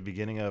happen at the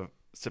beginning of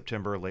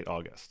September, late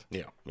August,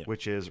 Yeah.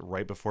 which is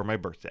right before my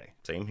birthday.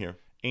 Same here.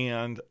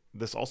 And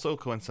this also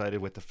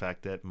coincided with the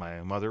fact that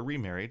my mother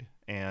remarried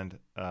and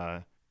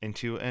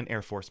into an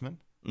Air Forceman,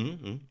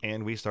 Mm-hmm.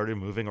 and we started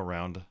moving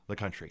around the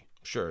country.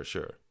 Sure.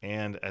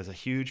 And as a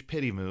huge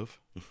pity move,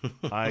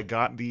 I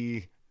got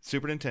the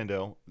Super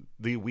Nintendo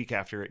the week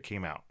after it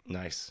came out,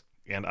 Nice.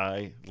 and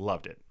I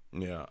loved it.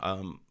 Yeah.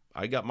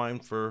 I got mine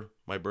for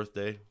my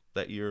birthday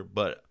that year,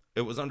 but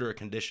it was under a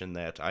condition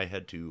that I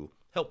had to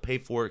help pay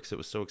for it because it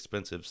was so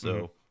expensive.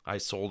 So I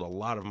sold a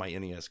lot of my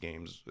NES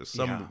games,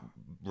 some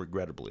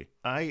regrettably.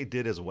 I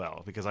did as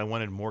well because I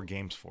wanted more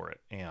games for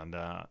it. And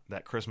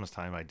that Christmas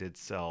time, I did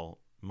sell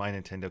my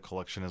Nintendo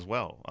collection as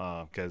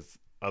well because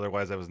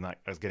otherwise I was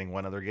getting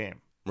one other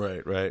game.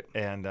 Right.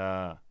 And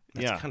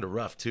That's kind of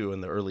rough too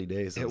in the early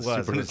days of it the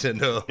was Super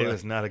Nintendo. It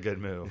was not a good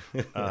move.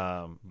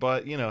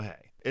 But hey,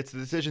 it's the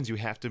decisions you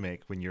have to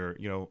make when you're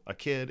a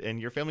kid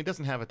and your family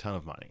doesn't have a ton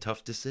of money.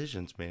 Tough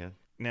decisions, man.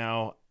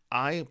 Now,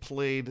 I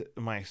played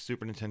my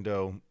Super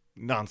Nintendo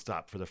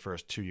nonstop for the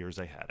first 2 years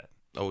I had it.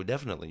 Oh,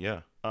 definitely,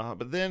 yeah.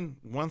 But then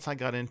once I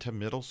got into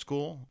middle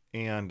school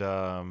and,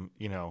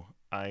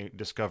 I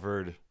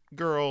discovered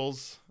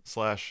girls /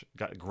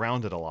 got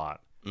grounded a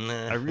lot,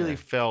 I really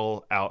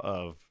fell out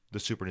of the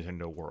Super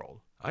Nintendo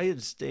world. I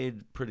had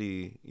stayed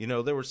pretty,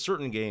 there were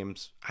certain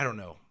games, I don't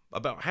know,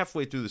 about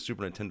halfway through the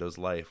Super Nintendo's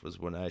life was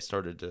when I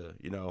started to,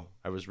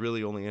 I was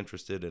really only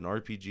interested in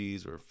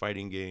RPGs or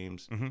fighting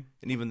games. Mm-hmm.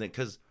 And even then,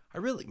 because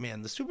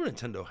the Super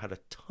Nintendo had a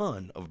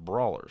ton of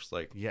brawlers.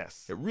 Like,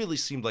 Yes. it really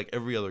seemed like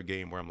every other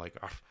game where I'm like,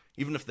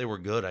 even if they were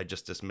good, I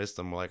just dismissed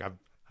them. Like,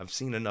 I've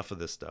seen enough of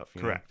this stuff.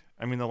 you know? Correct.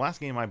 I mean, the last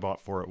game I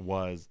bought for it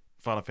was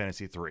Final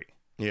Fantasy III.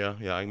 Yeah,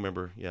 I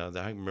remember. Yeah,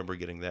 I remember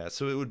getting that.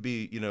 So it would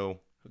be,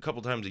 a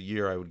couple times a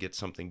year I would get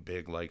something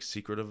big like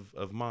Secret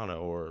of Mana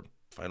or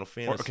Final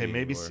Fantasy.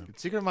 Maybe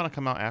Secret of Mana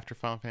come out after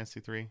Final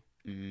Fantasy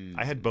III.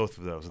 I had both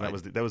of those, and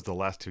that was the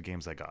last two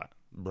games I got.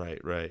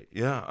 Right.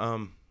 Yeah,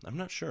 I'm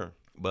not sure.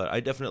 But I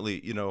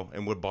definitely,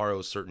 and would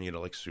borrow certain,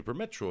 like Super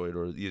Metroid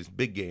or these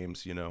big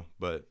games,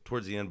 but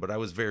towards the end. But I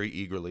was very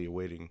eagerly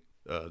awaiting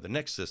the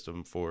next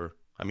system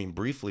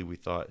briefly we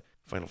thought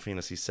Final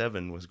Fantasy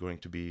VII was going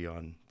to be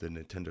on the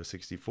Nintendo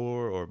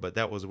 64, but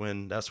that's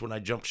when I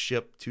jumped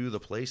ship to the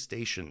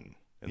PlayStation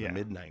in the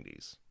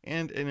mid-90s.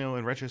 And,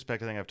 in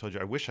retrospect, I think I've told you,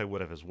 I wish I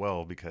would have as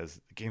well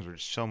because the games were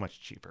just so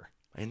much cheaper.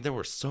 And there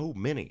were so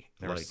many.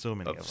 There were so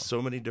many of them.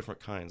 So many different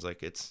kinds.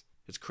 Like it's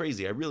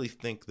crazy. I really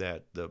think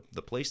that the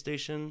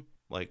PlayStation,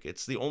 like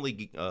it's the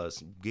only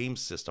game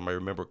system I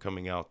remember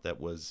coming out that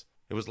was.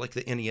 It was like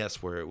the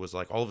NES, where it was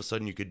like all of a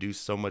sudden you could do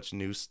so much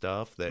new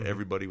stuff that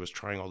everybody was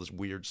trying all this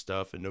weird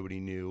stuff and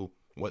nobody knew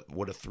what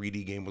a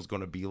 3D game was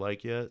going to be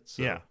like yet.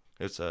 So Yeah.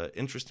 it's an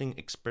interesting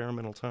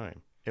experimental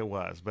time. It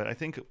was. But I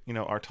think,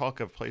 our talk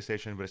of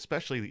PlayStation, but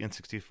especially the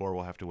N64,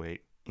 will have to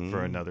wait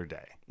for another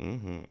day.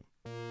 Mm-hmm.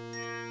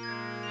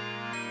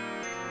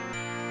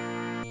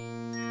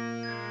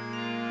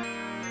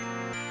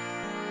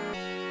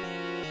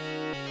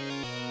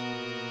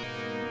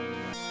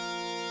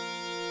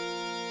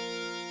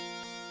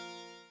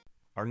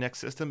 Our next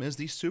system is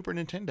the Super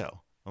Nintendo.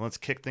 And let's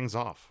kick things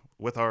off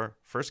with our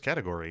first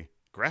category,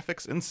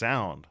 graphics and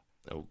sound.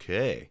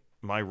 Okay.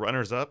 My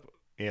runners-up,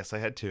 yes, I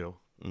had two.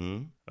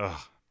 Mm-hmm.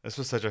 Ugh, this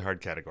was such a hard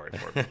category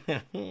for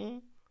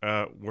me.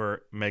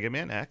 Were Mega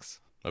Man X.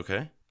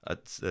 Okay.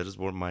 That is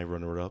one of my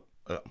runner-up.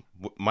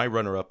 My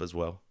runner-up as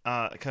well.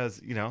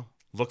 Because,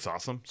 looks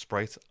awesome.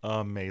 Sprites,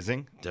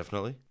 amazing.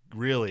 Definitely.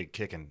 Really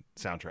kicking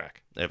soundtrack.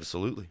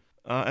 Absolutely.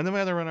 And then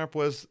my other runner-up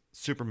was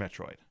Super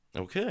Metroid.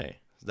 Okay.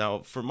 Now,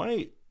 for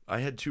I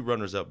had two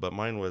runners-up, but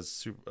mine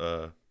was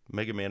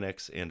Mega Man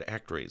X and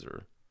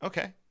ActRaiser.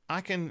 Okay.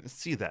 I can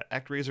see that.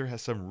 ActRaiser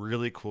has some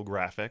really cool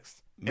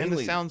graphics. And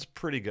Mainly- it sounds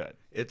pretty good.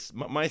 It's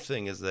my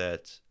thing is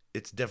that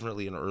it's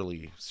definitely an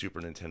early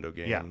Super Nintendo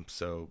game. Yeah.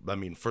 So, I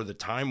mean, for the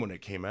time when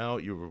it came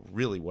out, you were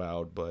really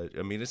wowed. But,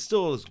 I mean, it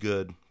still is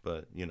good.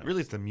 But,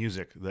 Really, it's the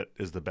music that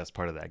is the best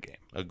part of that game.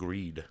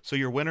 Agreed. So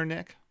your winner,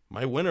 Nick?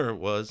 My winner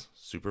was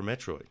Super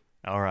Metroid.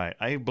 All right.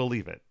 I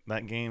believe it.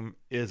 That game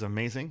is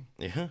amazing.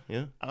 Yeah,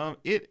 yeah.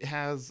 It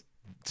has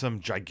some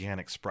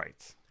gigantic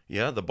sprites.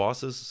 Yeah, the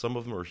bosses, some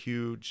of them are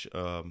huge.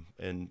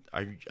 And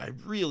I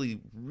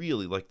really,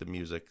 really like the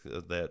music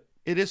that...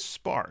 It is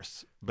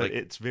sparse, but Like-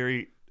 it's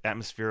very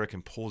atmospheric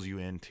and pulls you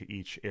into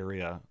each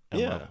area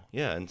and Yeah, level.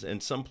 yeah.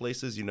 And some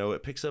places,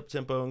 it picks up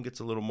tempo and gets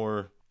a little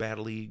more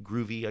battly,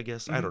 groovy, I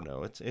guess. I don't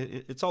know.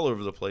 It's all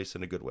over the place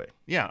in a good way.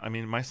 Yeah, I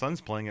mean, my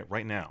son's playing it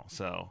right now,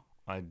 so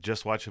I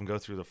just watched him go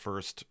through the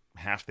first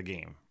half the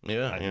game.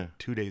 Yeah, I think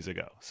 2 days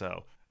ago.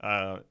 So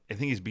I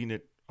think he's beaten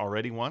it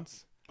already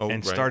once Oh,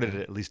 and right. started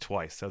it at least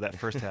twice. So that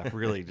first half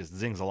really just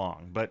zings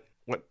along. But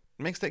what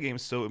makes that game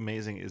so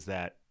amazing is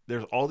that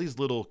there's all these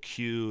little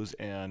cues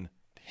and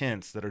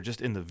hints that are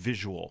just in the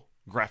visual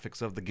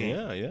graphics of the game.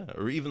 Yeah, yeah.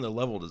 Or even the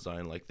level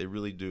design, like they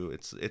really do.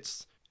 It's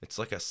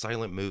like a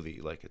silent movie.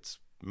 Like it's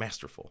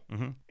masterful.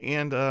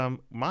 And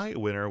my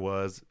winner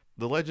was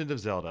The Legend of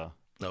Zelda: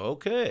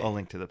 Okay. A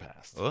Link to the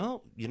Past.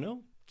 Well,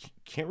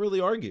 can't really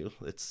argue.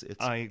 It's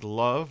I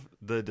love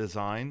the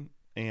design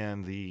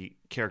and the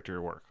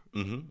character work.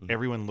 Mhm.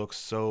 Everyone looks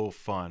so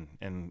fun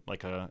and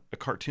like a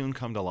cartoon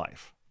come to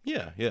life.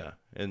 Yeah, yeah.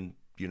 And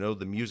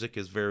the music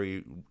is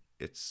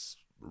it's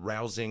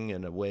rousing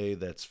in a way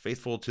that's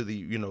faithful to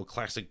the,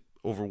 classic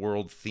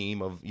overworld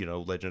theme of,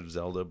 Legend of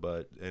Zelda,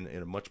 but in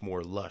a much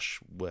more lush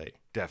way.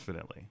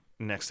 Definitely.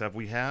 Next up,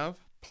 we have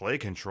Play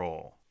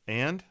Control.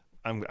 And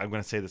I'm going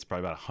to say this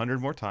probably about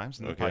 100 more times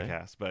in the Okay.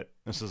 podcast, but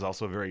this is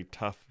also a very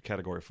tough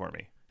category for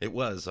me. It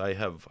was. I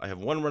have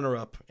one runner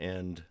up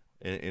and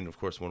of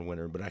course one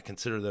winner, but I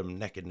consider them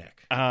neck and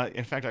neck.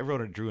 In fact, I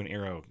drew an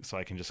arrow so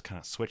I can just kind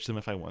of switch them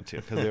if I want to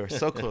because they were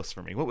so close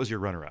for me. What was your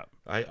runner-up?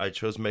 I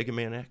chose Mega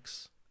Man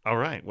X. All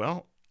right.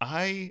 Well,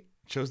 I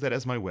chose that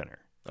as my winner.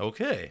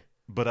 Okay.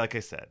 But like I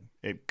said,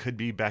 it could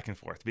be back and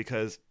forth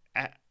because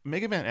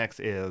Mega Man X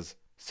is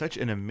such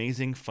an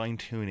amazing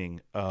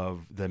fine-tuning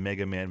of the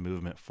Mega Man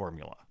movement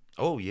formula.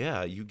 Oh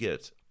yeah, you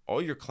get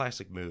all your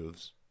classic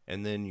moves,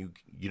 and then you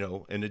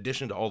in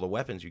addition to all the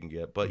weapons you can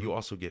get, but you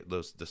also get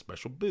the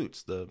special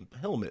boots, the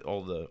helmet,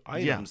 all the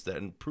items that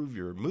improve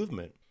your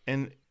movement.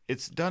 And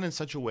it's done in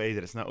such a way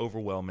that it's not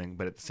overwhelming,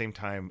 but at the same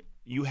time,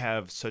 you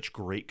have such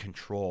great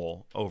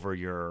control over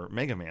your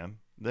Mega Man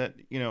that,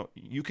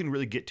 you can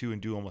really get to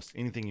and do almost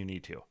anything you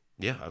need to.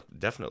 Yeah,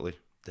 definitely.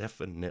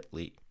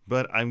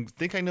 But I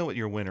think I know what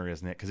your winner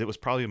is, Nick, because it was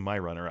probably my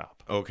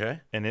runner-up. Okay.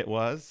 And it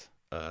was?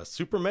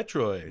 Super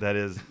Metroid. That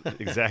is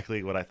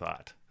exactly what I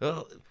thought.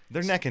 Well,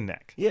 They're neck and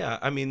neck. yeah,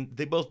 I mean,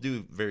 they both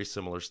do very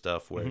similar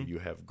stuff where you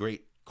have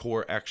great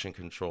core action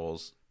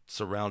controls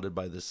surrounded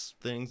by these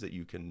things that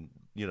you can,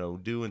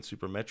 do in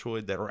Super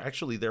Metroid that are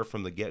actually there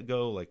from the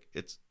get-go. Like,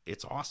 it's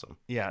awesome.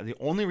 Yeah, the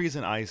only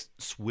reason I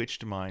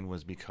switched mine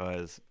was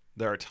because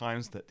there are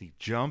times that the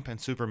jump in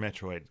Super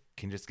Metroid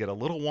can just get a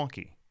little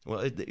wonky.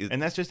 Well,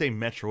 And that's just a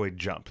Metroid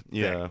jump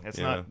thing. Yeah, It's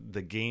yeah. not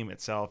the game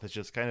itself. It's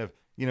just kind of,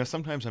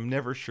 sometimes I'm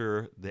never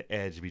sure the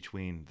edge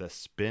between the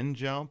spin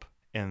jump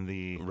and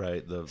the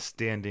right, the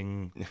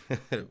standing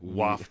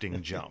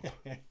wafting jump.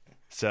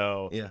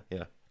 So, Yeah,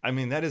 yeah. I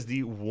mean, that is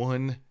the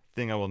one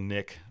thing I will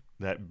nick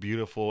that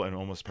beautiful and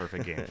almost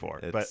perfect game for.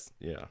 But,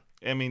 yeah.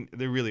 I mean,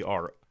 they really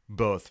are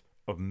both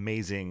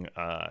amazing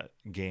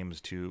games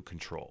to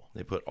control.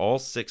 They put all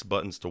 6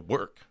 buttons to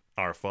work.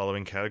 Our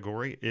following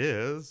category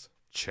is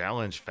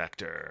Challenge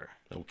Factor.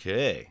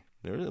 Okay.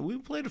 We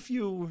played a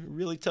few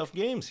really tough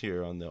games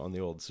here on the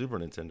old Super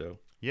Nintendo.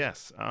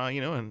 Yes.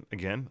 And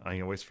again, I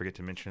always forget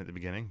to mention at the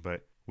beginning,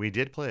 but we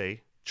did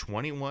play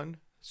 21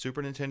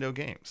 Super Nintendo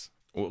games.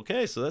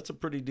 Okay, so that's a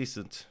pretty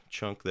decent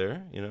chunk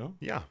there,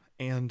 Yeah.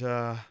 And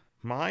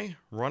my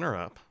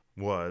runner-up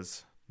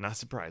was not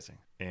surprising,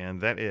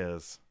 and that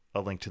is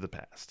A Link to the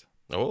Past.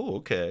 Oh,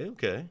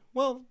 okay.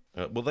 Well,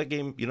 that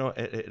game,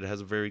 it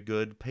has a very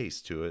good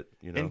pace to it,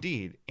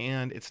 Indeed.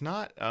 And it's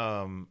not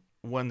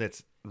one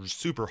that's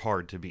super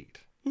hard to beat.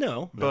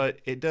 No. But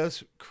it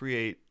does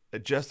create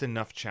just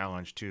enough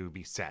challenge to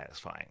be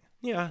satisfying.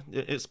 Yeah,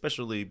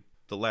 especially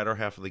the latter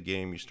half of the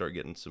game, you start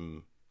getting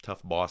some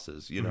tough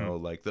bosses,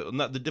 like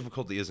the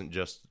difficulty isn't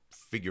just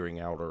figuring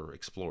out or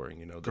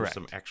exploring, there's Correct.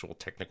 some actual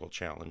technical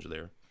challenge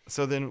there.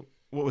 So then,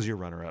 what was your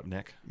runner-up,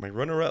 Nick? My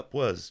runner-up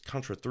was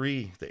Contra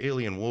 3, The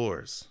Alien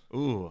Wars.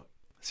 Ooh,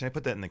 see, I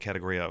put that in the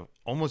category of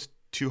almost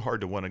too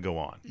hard to want to go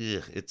on.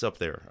 Yeah, it's up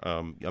there.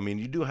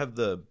 You do have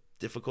the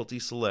difficulty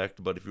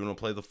select, but if you want to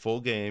play the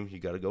full game, you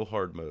got to go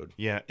hard mode.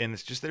 Yeah, and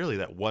it's just literally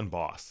that one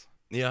boss.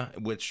 Yeah,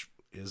 which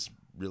is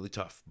really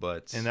tough,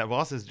 but... And that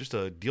boss is just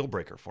a deal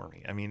breaker for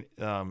me. I mean,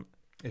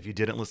 if you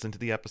didn't listen to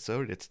the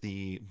episode, it's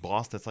the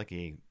boss that's like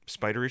a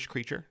spiderish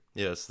creature.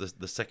 Yeah, it's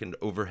the second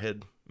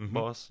overhead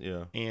boss,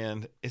 yeah.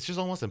 And it's just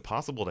almost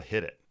impossible to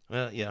hit it.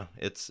 Yeah,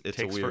 it's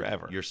Takes a weird...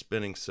 forever. You're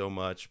spinning so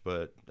much,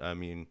 but,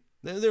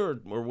 there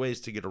are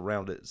ways to get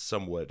around it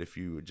somewhat if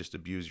you just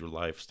abuse your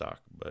livestock.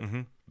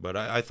 But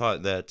I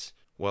thought that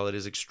while it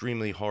is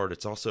extremely hard,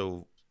 it's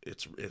also...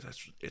 It's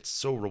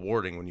so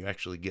rewarding when you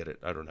actually get it.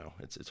 I don't know.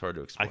 It's hard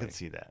to explain. I can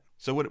see that.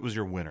 So what was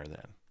your winner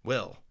then?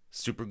 Well,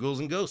 Super Ghouls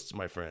and Ghosts,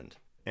 my friend.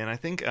 And I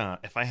think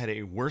if I had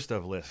a worst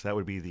of list, that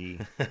would be the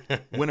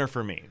winner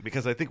for me,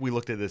 because I think we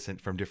looked at this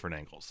from different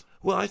angles.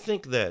 Well, I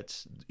think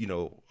that,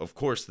 of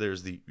course,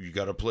 there's you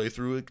got to play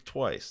through it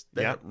twice.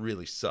 That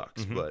really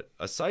sucks. But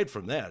aside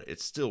from that,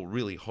 it's still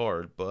really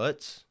hard.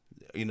 But,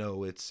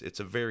 it's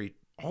a very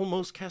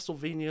almost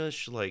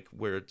Castlevania-ish, like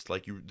where it's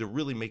like they're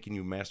really making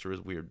you master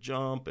a weird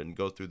jump and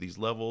go through these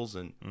levels.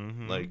 And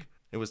like,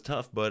 it was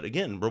tough, but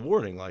again,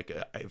 rewarding. Like,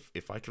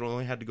 if I could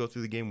only had to go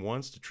through the game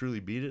once to truly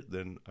beat it,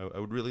 then I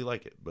would really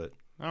like it. But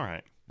all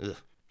right, ugh.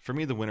 For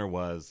me, the winner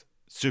was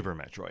Super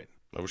Metroid.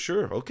 Oh,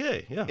 sure,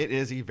 okay, yeah. It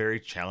is a very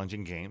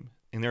challenging game,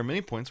 and there are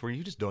many points where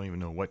you just don't even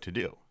know what to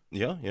do.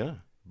 Yeah.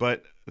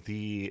 But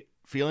the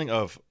feeling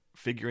of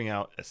figuring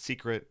out a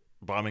secret,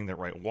 bombing the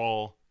right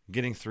wall,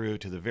 getting through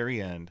to the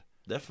very end.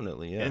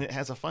 Definitely, yeah. And it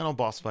has a final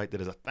boss fight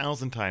that is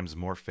 1,000 times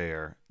more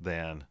fair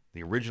than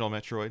the original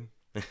Metroid.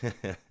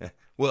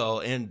 Well,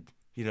 and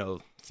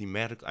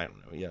thematic, I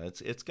don't know. Yeah,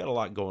 it's got a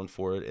lot going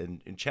for it,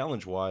 and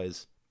challenge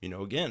wise,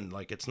 again,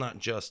 like it's not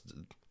just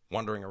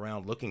wandering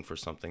around looking for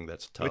something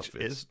that's tough.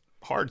 Which is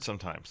hard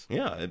sometimes.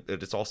 Yeah,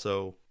 it's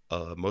also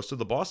most of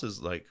the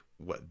bosses, like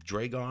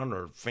Dragon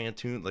or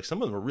Phantoon, like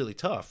some of them are really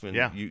tough, and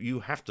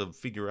you have to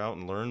figure out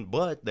and learn.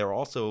 But there are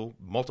also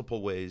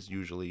multiple ways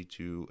usually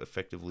to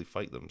effectively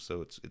fight them,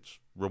 so it's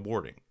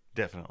rewarding.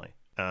 Definitely.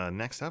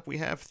 Next up, we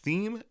have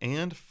theme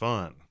and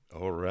fun.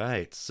 All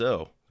right,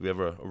 so we have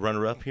a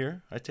runner-up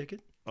here, I take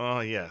it? Oh,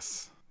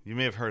 yes. You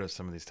may have heard of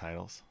some of these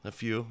titles. A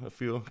few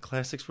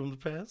classics from the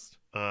past?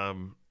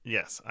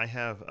 Yes, I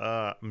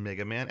have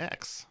Mega Man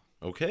X.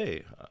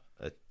 Okay,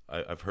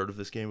 I've heard of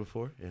this game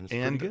before, and it's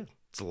pretty good.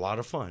 It's a lot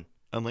of fun.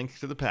 A Link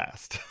to the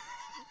Past.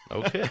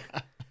 Okay.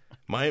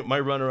 My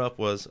runner-up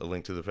was A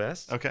Link to the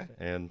Past. Okay.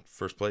 And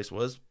first place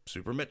was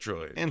Super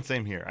Metroid. And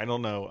same here. I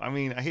don't know. I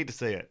mean, I hate to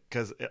say it,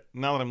 because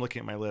now that I'm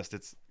looking at my list,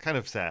 it's kind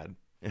of sad.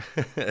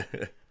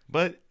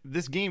 But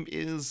this game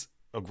is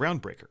a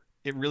groundbreaker.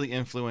 It really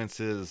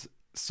influences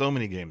so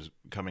many games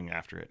coming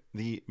after it.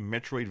 The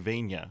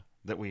Metroidvania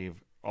that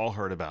we've all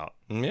heard about.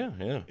 Yeah.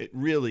 It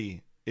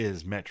really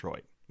is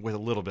Metroid with a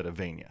little bit of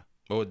Vania.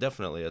 Oh,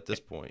 definitely at this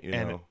point,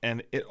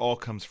 And it all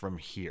comes from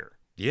here.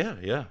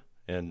 Yeah.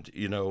 And,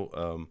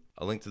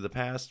 A Link to the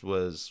Past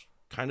was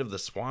kind of the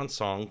swan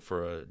song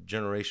for a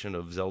generation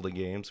of Zelda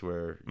games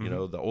where,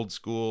 the old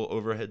school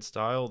overhead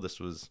style, this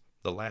was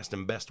the last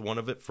and best one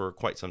of it for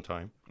quite some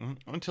time.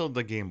 Until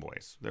the Game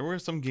Boys. There were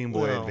some Game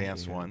Boy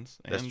Advance ones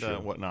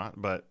and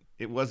whatnot, but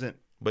it wasn't.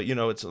 But,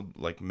 it's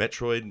like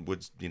Metroid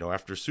was,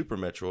 after Super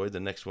Metroid, the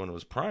next one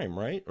was Prime,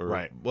 right?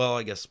 Right. Well,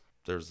 I guess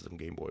there's some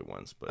Game Boy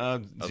ones.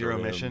 But Zero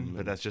Mission,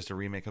 but that's just a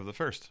remake of the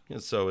first.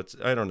 And so it's,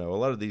 I don't know, a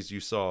lot of these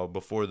you saw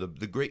before the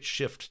great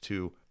shift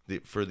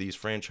for these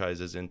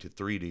franchises into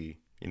 3D.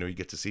 You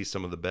get to see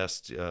some of the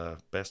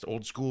best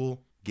old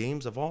school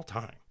games of all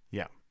time.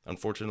 Yeah.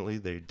 Unfortunately,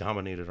 they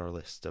dominated our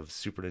list of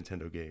Super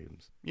Nintendo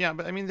games. Yeah,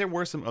 but I mean, there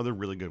were some other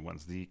really good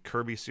ones. The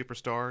Kirby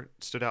Superstar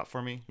stood out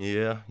for me.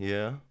 Yeah.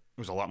 It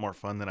was a lot more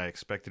fun than I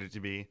expected it to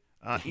be.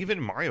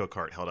 Even Mario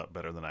Kart held up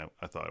better than I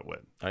thought it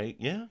would. I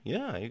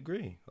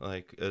agree.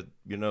 Like,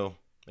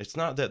 it's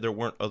not that there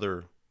weren't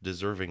other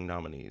deserving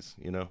nominees,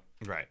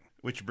 Right.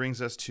 Which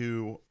brings us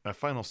to a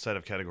final set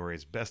of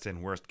categories, best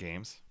and worst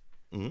games.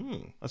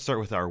 Let's start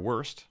with our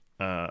worst.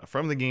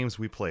 From the games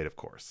we played, of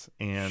course.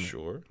 And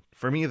sure.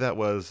 For me, that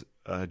was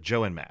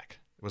Joe and Mac.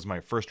 It was my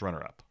first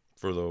runner-up.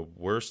 For the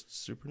worst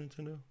Super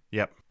Nintendo?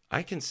 Yep.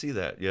 I can see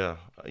that, yeah.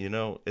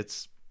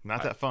 It's...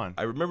 Not that fun.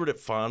 I remembered it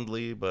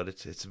fondly, but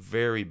it's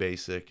very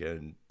basic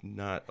and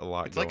not a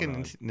lot It's like going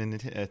on.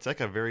 it's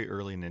like a very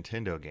early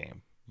Nintendo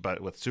game, but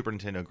with Super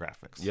Nintendo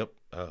graphics. Yep,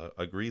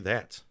 agree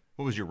that.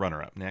 What was your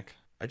runner-up, Nick?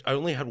 I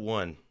only had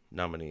one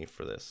nominee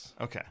for this,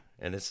 Okay.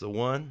 and it's the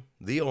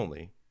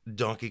only,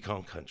 Donkey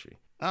Kong Country.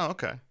 Oh,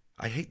 okay.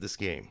 I hate this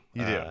game.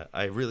 You do?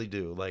 I really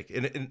do. Like,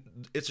 and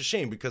it's a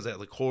shame because at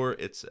the core,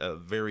 it's a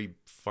very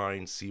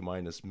fine C-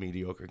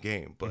 mediocre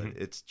game. But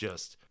it's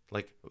just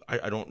like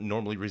I don't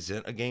normally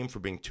resent a game for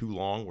being too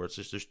long, where it's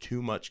just there's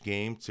too much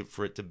game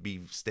for it to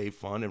stay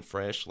fun and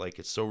fresh. Like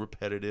it's so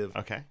repetitive.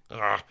 Okay.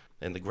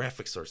 And the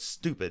graphics are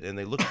stupid and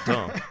they look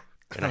dumb.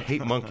 And I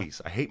hate monkeys.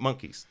 I hate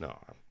monkeys. No.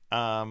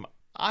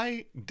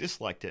 I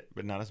disliked it,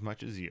 but not as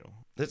much as you.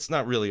 That's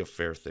not really a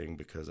fair thing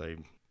because I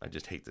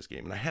just hate this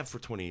game, and I have for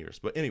 20 years.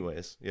 But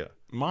anyways, yeah.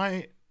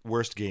 My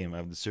worst game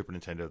of the Super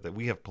Nintendo that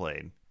we have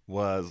played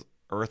was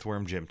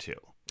Earthworm Jim 2.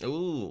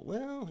 Ooh,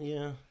 well,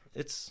 yeah.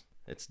 It's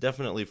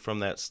definitely from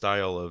that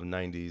style of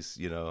 90s,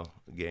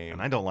 game.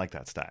 And I don't like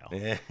that style.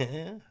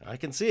 I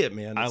can see it,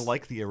 man. I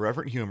like the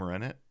irreverent humor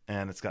in it,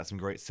 and it's got some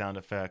great sound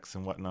effects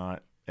and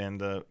whatnot. And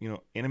the,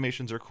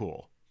 animations are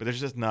cool, but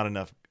there's just not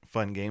enough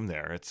fun game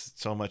there. It's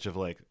so much of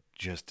like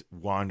just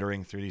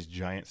wandering through these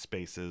giant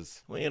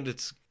spaces. Well, and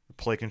it's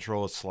play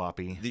control is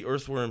sloppy. The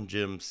Earthworm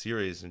Jim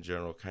series in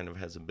general kind of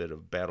has a bit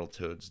of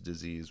Battletoads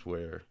disease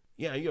where,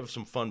 yeah, you have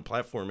some fun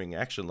platforming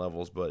action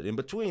levels, but in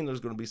between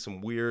there's going to be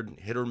some weird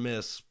hit or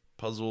miss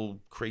puzzle,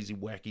 crazy,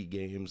 wacky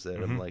games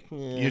that I'm like,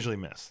 usually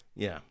miss.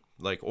 Yeah,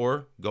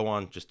 or go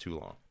on just too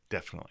long.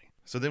 Definitely.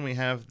 So then we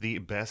have the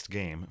best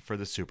game for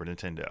the Super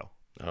Nintendo.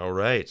 All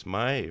right,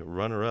 my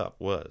runner-up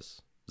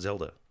was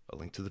Zelda: A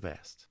Link to the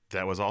Past.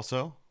 That was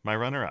also my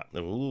runner-up.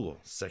 Ooh,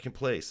 second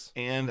place.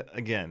 And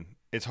again,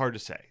 it's hard to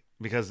say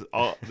because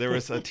there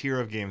was a tier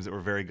of games that were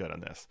very good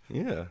on this.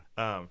 Yeah.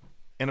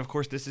 And of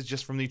course, this is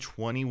just from the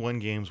 21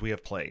 games we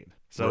have played.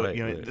 So,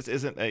 right. This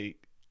isn't a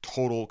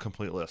total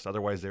complete list.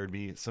 Otherwise, there would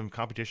be some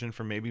competition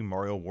from maybe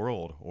Mario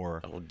World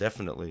or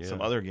definitely,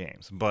 some other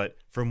games. But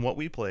from what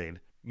we played,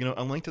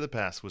 A Link to the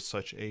Past was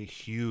such a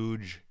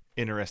huge,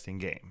 interesting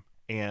game.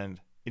 And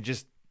it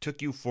just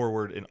took you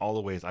forward in all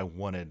the ways I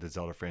wanted the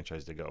Zelda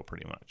franchise to go,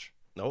 pretty much.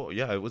 Oh,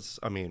 yeah, it was,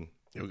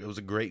 it was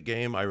a great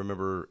game. I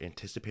remember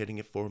anticipating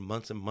it for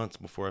months and months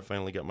before I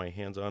finally got my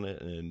hands on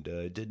it, and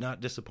it did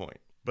not disappoint.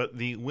 But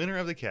the winner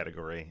of the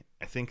category,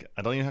 I think,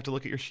 I don't even have to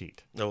look at your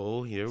sheet.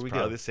 Oh, here we go.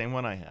 Probably the same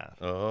one I have.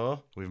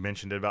 Oh. We've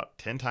mentioned it about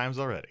 10 times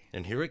already.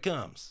 And here it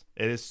comes.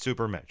 It is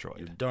Super Metroid.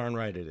 You're darn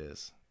right it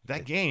is.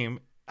 That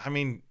game,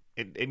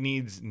 it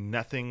needs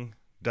nothing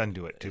done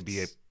to it to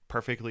be a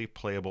perfectly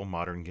playable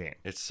modern game.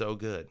 It's so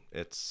good.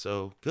 It's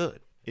so good.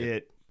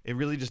 It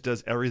really just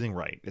does everything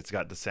right. It's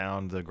got the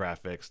sound, the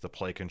graphics, the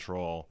play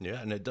control.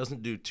 Yeah, and it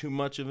doesn't do too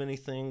much of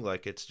anything.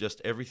 Like, it's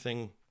just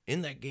everything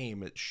in that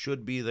game. It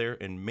should be there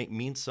and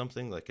means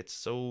something. Like, it's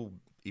so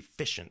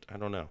efficient. I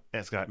don't know.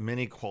 And it's got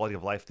many quality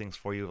of life things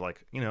for you,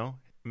 like,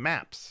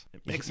 maps.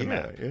 It makes a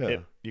map. Yeah.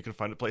 You can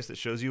find a place that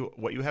shows you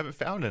what you haven't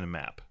found in a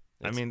map.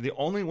 The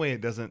only way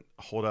it doesn't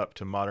hold up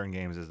to modern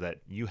games is that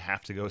you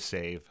have to go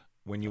save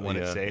when you want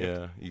it saved.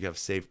 Yeah, you have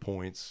save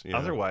points.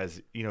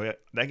 Otherwise,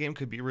 that game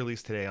could be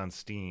released today on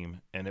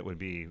Steam, and it would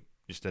be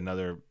just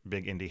another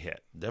big indie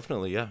hit.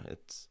 Definitely, yeah.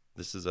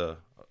 This is a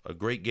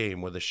great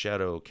game with a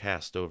shadow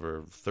cast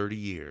over 30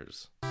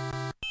 years.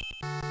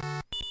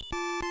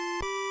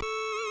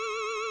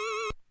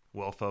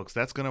 Well, folks,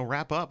 that's going to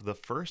wrap up the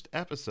first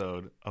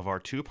episode of our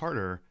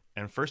two-parter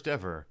and first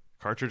ever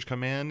Cartridge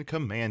Command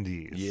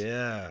Commandees.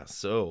 Yeah,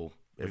 so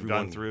we've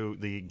gone through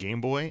the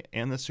Game Boy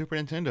and the Super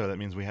Nintendo. That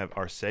means we have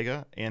our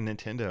Sega and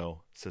Nintendo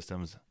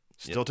systems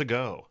still to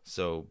go.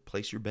 So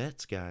place your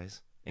bets,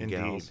 guys and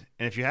Indeed. Gals.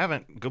 And if you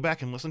haven't, go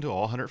back and listen to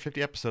all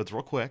 150 episodes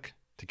real quick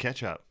to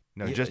catch up.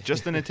 No,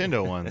 just the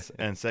Nintendo ones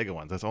and Sega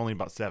ones. That's only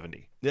about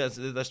 70. Yeah,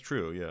 that's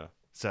true, yeah.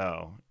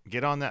 So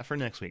get on that for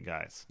next week,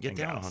 guys. Get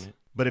down on it.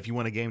 But if you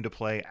want a game to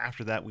play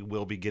after that, we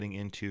will be getting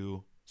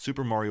into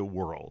Super Mario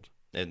World.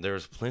 And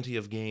there's plenty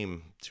of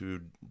game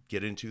to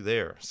get into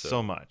there.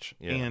 So much.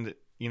 Yeah. And,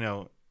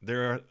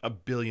 there are a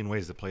billion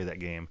ways to play that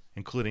game,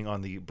 including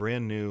on the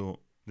brand new,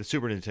 the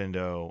Super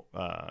Nintendo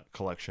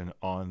collection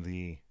on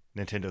the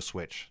Nintendo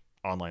Switch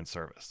online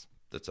service.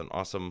 That's an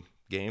awesome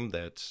game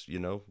that,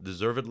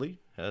 deservedly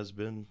has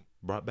been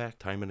brought back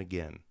time and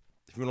again.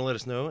 If you want to let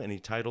us know any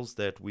titles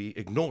that we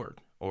ignored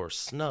or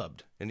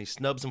snubbed, any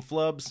snubs and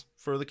flubs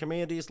for the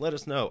Commandees, let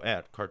us know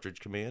at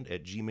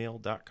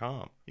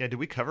cartridgecommand@gmail.com. Yeah, did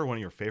we cover one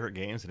of your favorite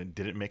games and it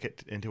didn't make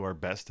it into our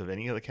best of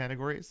any of the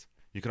categories?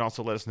 You can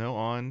also let us know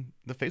on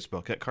the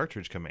Facebook at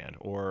Cartridge Command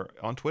or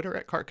on Twitter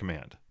at Cart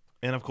Command.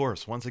 And of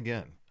course, once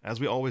again, as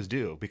we always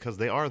do, because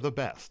they are the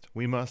best,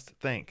 we must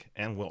thank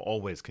and will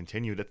always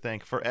continue to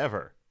thank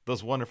forever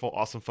those wonderful,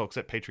 awesome folks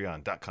at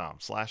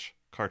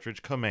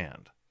patreon.com/Cartridge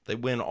Command. They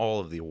win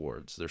all of the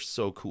awards. They're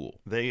so cool.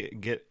 They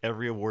get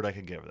every award I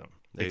could give them.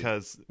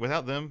 Because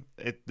without them,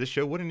 this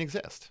show wouldn't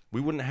exist.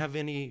 We wouldn't have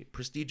any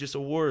prestigious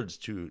awards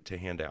to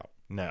hand out.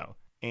 No.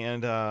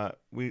 And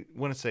we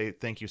want to say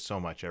thank you so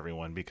much,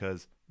 everyone,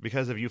 because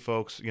of you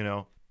folks,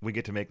 we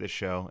get to make this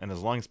show. And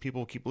as long as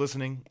people keep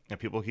listening and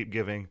people keep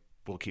giving,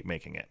 we'll keep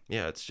making it.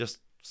 Yeah, it's just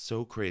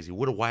so crazy.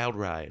 What a wild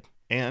ride.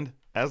 And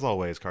as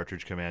always,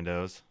 Cartridge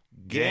Commandos,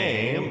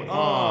 game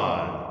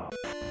on!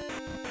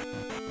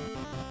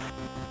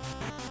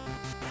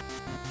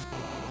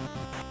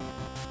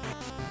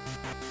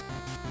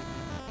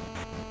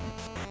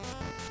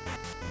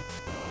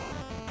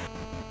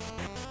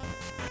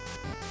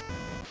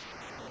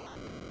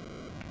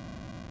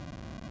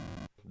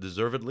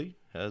 Deservedly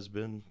has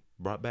been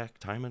brought back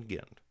time and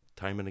again.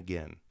 Time and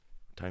again.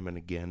 Time and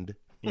again.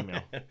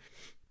 Email.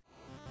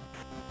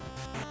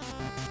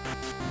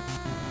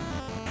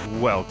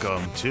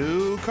 Welcome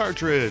to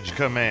Cartridge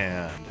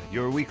Command,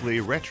 your weekly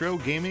retro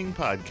gaming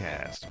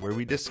podcast where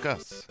we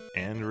discuss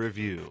and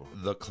review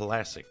The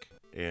classic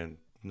and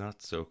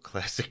not so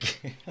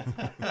classic.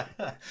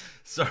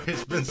 Sorry,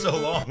 it's been so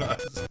long.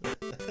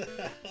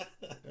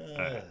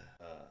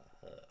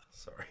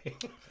 Sorry.